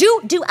it.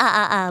 Do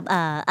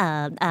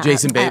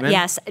Jason Bateman.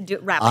 Yes. Do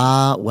rap.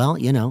 Well,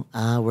 you know,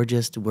 we're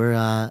chopping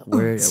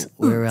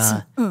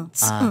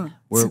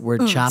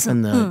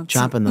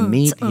the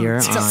meat here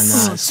on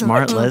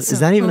Smartless. Is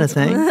that even a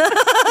thing?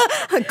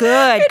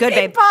 Good,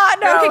 babe.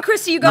 No. Okay,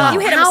 Christy, you go. You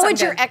hit him. How would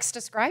your ex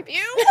describe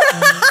you?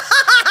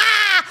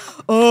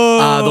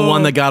 The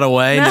one that got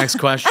away. Next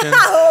question.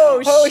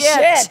 Oh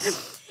shit.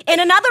 In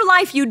another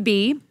life, you'd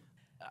be.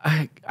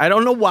 I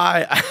don't know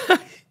why.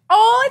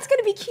 Oh, it's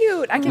gonna be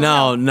cute. I can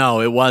tell.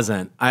 No, it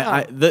wasn't.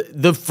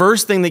 The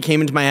first thing that came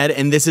into my head,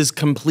 and this is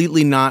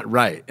completely not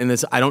right, and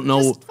this I don't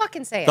know. Just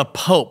fucking say it. The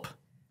Pope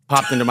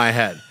popped into my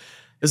head.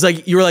 It's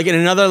like you were like in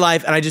another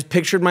life, and I just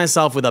pictured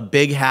myself with a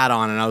big hat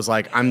on, and I was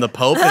like, I'm the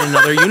Pope in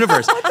another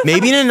universe.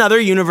 Maybe in another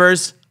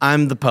universe,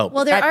 I'm the Pope.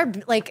 Well, there are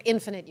like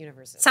infinite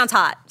universes. Sounds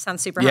hot.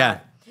 Sounds super yeah.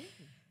 hot.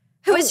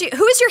 Who is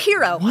your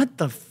hero? What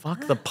the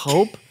fuck? The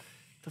Pope?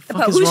 The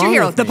fuck is Who's wrong your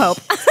hero? with The me? Pope.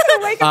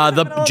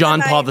 The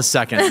John Paul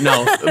II.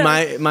 No,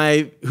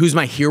 my who's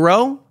my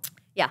hero?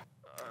 Yeah.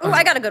 Oh,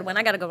 I got a good one.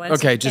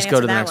 Okay, just go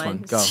to the next one.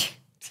 Go.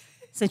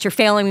 Since you're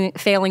failing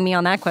me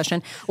on that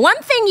question, one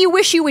thing you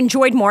wish you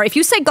enjoyed more. If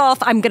you say golf,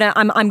 I'm gonna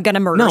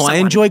murder. No, someone. I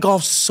enjoy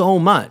golf so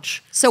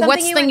much. So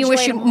what's the thing you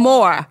wish you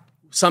more?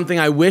 Something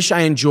I wish I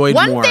enjoyed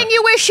more. One thing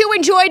you wish you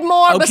enjoyed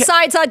more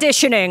besides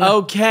auditioning.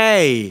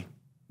 Okay,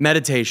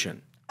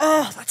 meditation.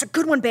 Oh, that's a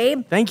good one,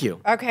 babe. Thank you.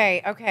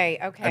 Okay.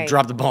 I've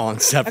dropped the ball on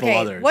several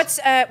others. What's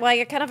well,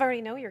 I kind of already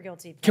know you're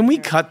guilty. Can we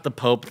cut the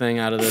Pope thing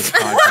out of this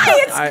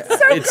podcast?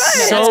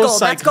 It's so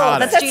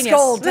psychotic. That's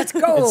genius. That's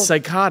gold. It's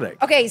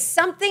psychotic. Okay,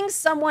 something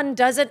someone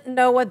doesn't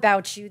know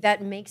about you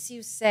that makes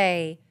you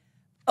say,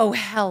 "Oh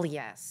hell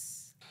yes."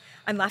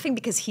 I'm laughing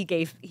because he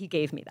gave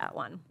me that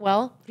one.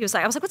 Well, He was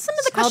like, I was like, what's some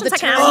of the how questions the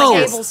I can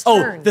ask? tables Oh,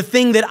 turn. the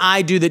thing that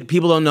I do that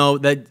people don't know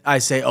that I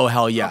say, oh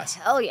hell yes.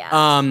 Hell yeah.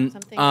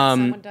 Something that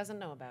someone doesn't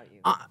know about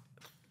you.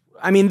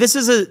 I mean, this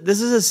is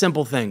a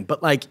simple thing,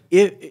 but like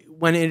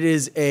when it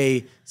is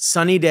a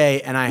sunny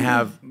day and I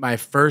have my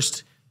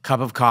first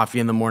cup of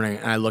coffee in the morning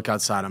and I look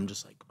outside, I'm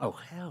just like, oh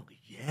hell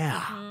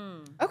yeah.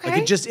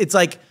 Okay.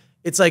 Like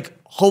it's like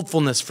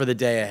hopefulness for the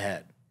day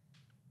ahead.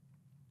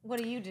 What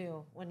do you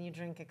do when you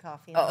drink a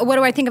coffee? What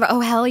do I think about?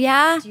 Oh, hell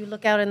yeah. Do you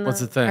look out in the... What's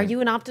the thing? Are you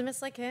an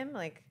optimist like him?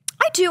 Like...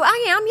 I do.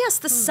 I am. Yes.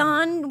 The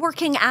sun,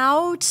 working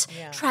out,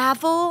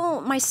 travel,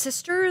 my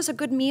sister's, a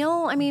good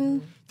meal. I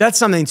mean... That's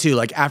something too.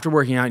 Like after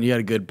working out and you got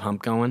a good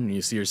pump going and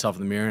you see yourself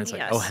in the mirror and it's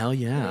like, oh hell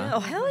yeah.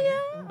 Oh, hell yeah.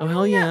 Oh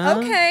hell yeah.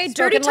 Okay.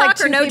 Dirty Spoken like talk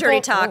or two no people-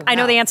 dirty talk? Oh, I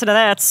know wow. the answer to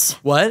that.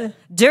 What?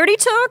 Dirty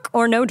talk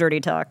or no dirty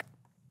talk?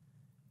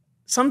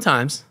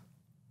 Sometimes.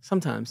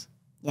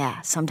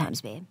 Yeah, sometimes,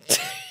 babe.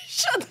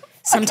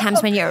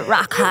 Sometimes when you're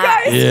rock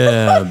hard.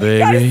 Yeah,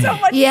 baby.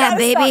 Yeah,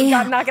 baby.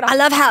 I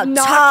love how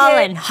tall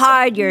and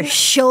hard your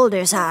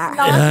shoulders are.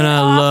 And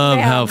I love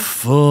how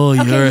full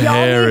your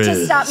hair need to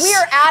is. stop. We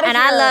are out of And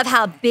here. I love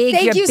how big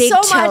Thank your you big so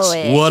toe much.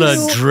 is. What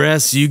a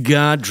dress you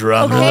got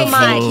dropping Okay, the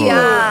my floor.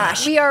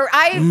 gosh. We are.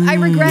 I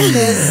regret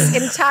this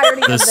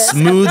entirety The of this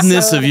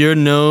smoothness episode. of your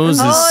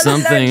nose is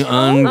something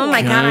Oh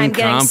my God, I'm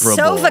getting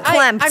so incomparable.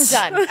 verklempt. I'm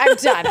done. I'm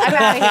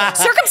out of here.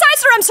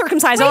 Circumcised or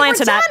uncircumcised? I'll Wait,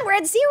 answer we're that. done. We're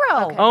at 0.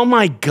 Oh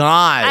my God.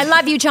 I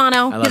love you,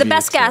 Johnno. love You're the you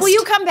best too. guest. Will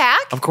you come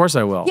back? Of course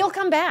I will. You'll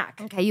come back.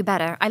 Okay, you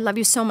better. I love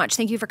you so much.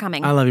 Thank you for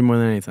coming. I love you more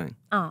than anything.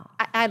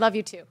 I love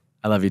you too.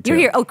 I love you too. You're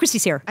here. Oh,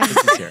 Christy's here.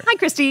 Christy's here. Hi,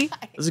 Christy. This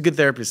is a good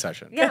therapy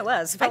session. Yeah, it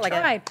was. Felt like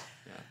tried. it.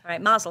 All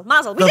right, mazel.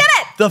 Mazel. We did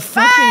it! The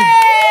fucking...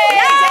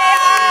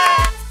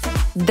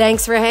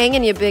 Thanks for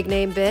hanging, you big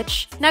name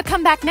bitch. Now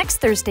come back next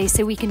Thursday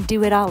so we can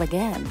do it all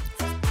again.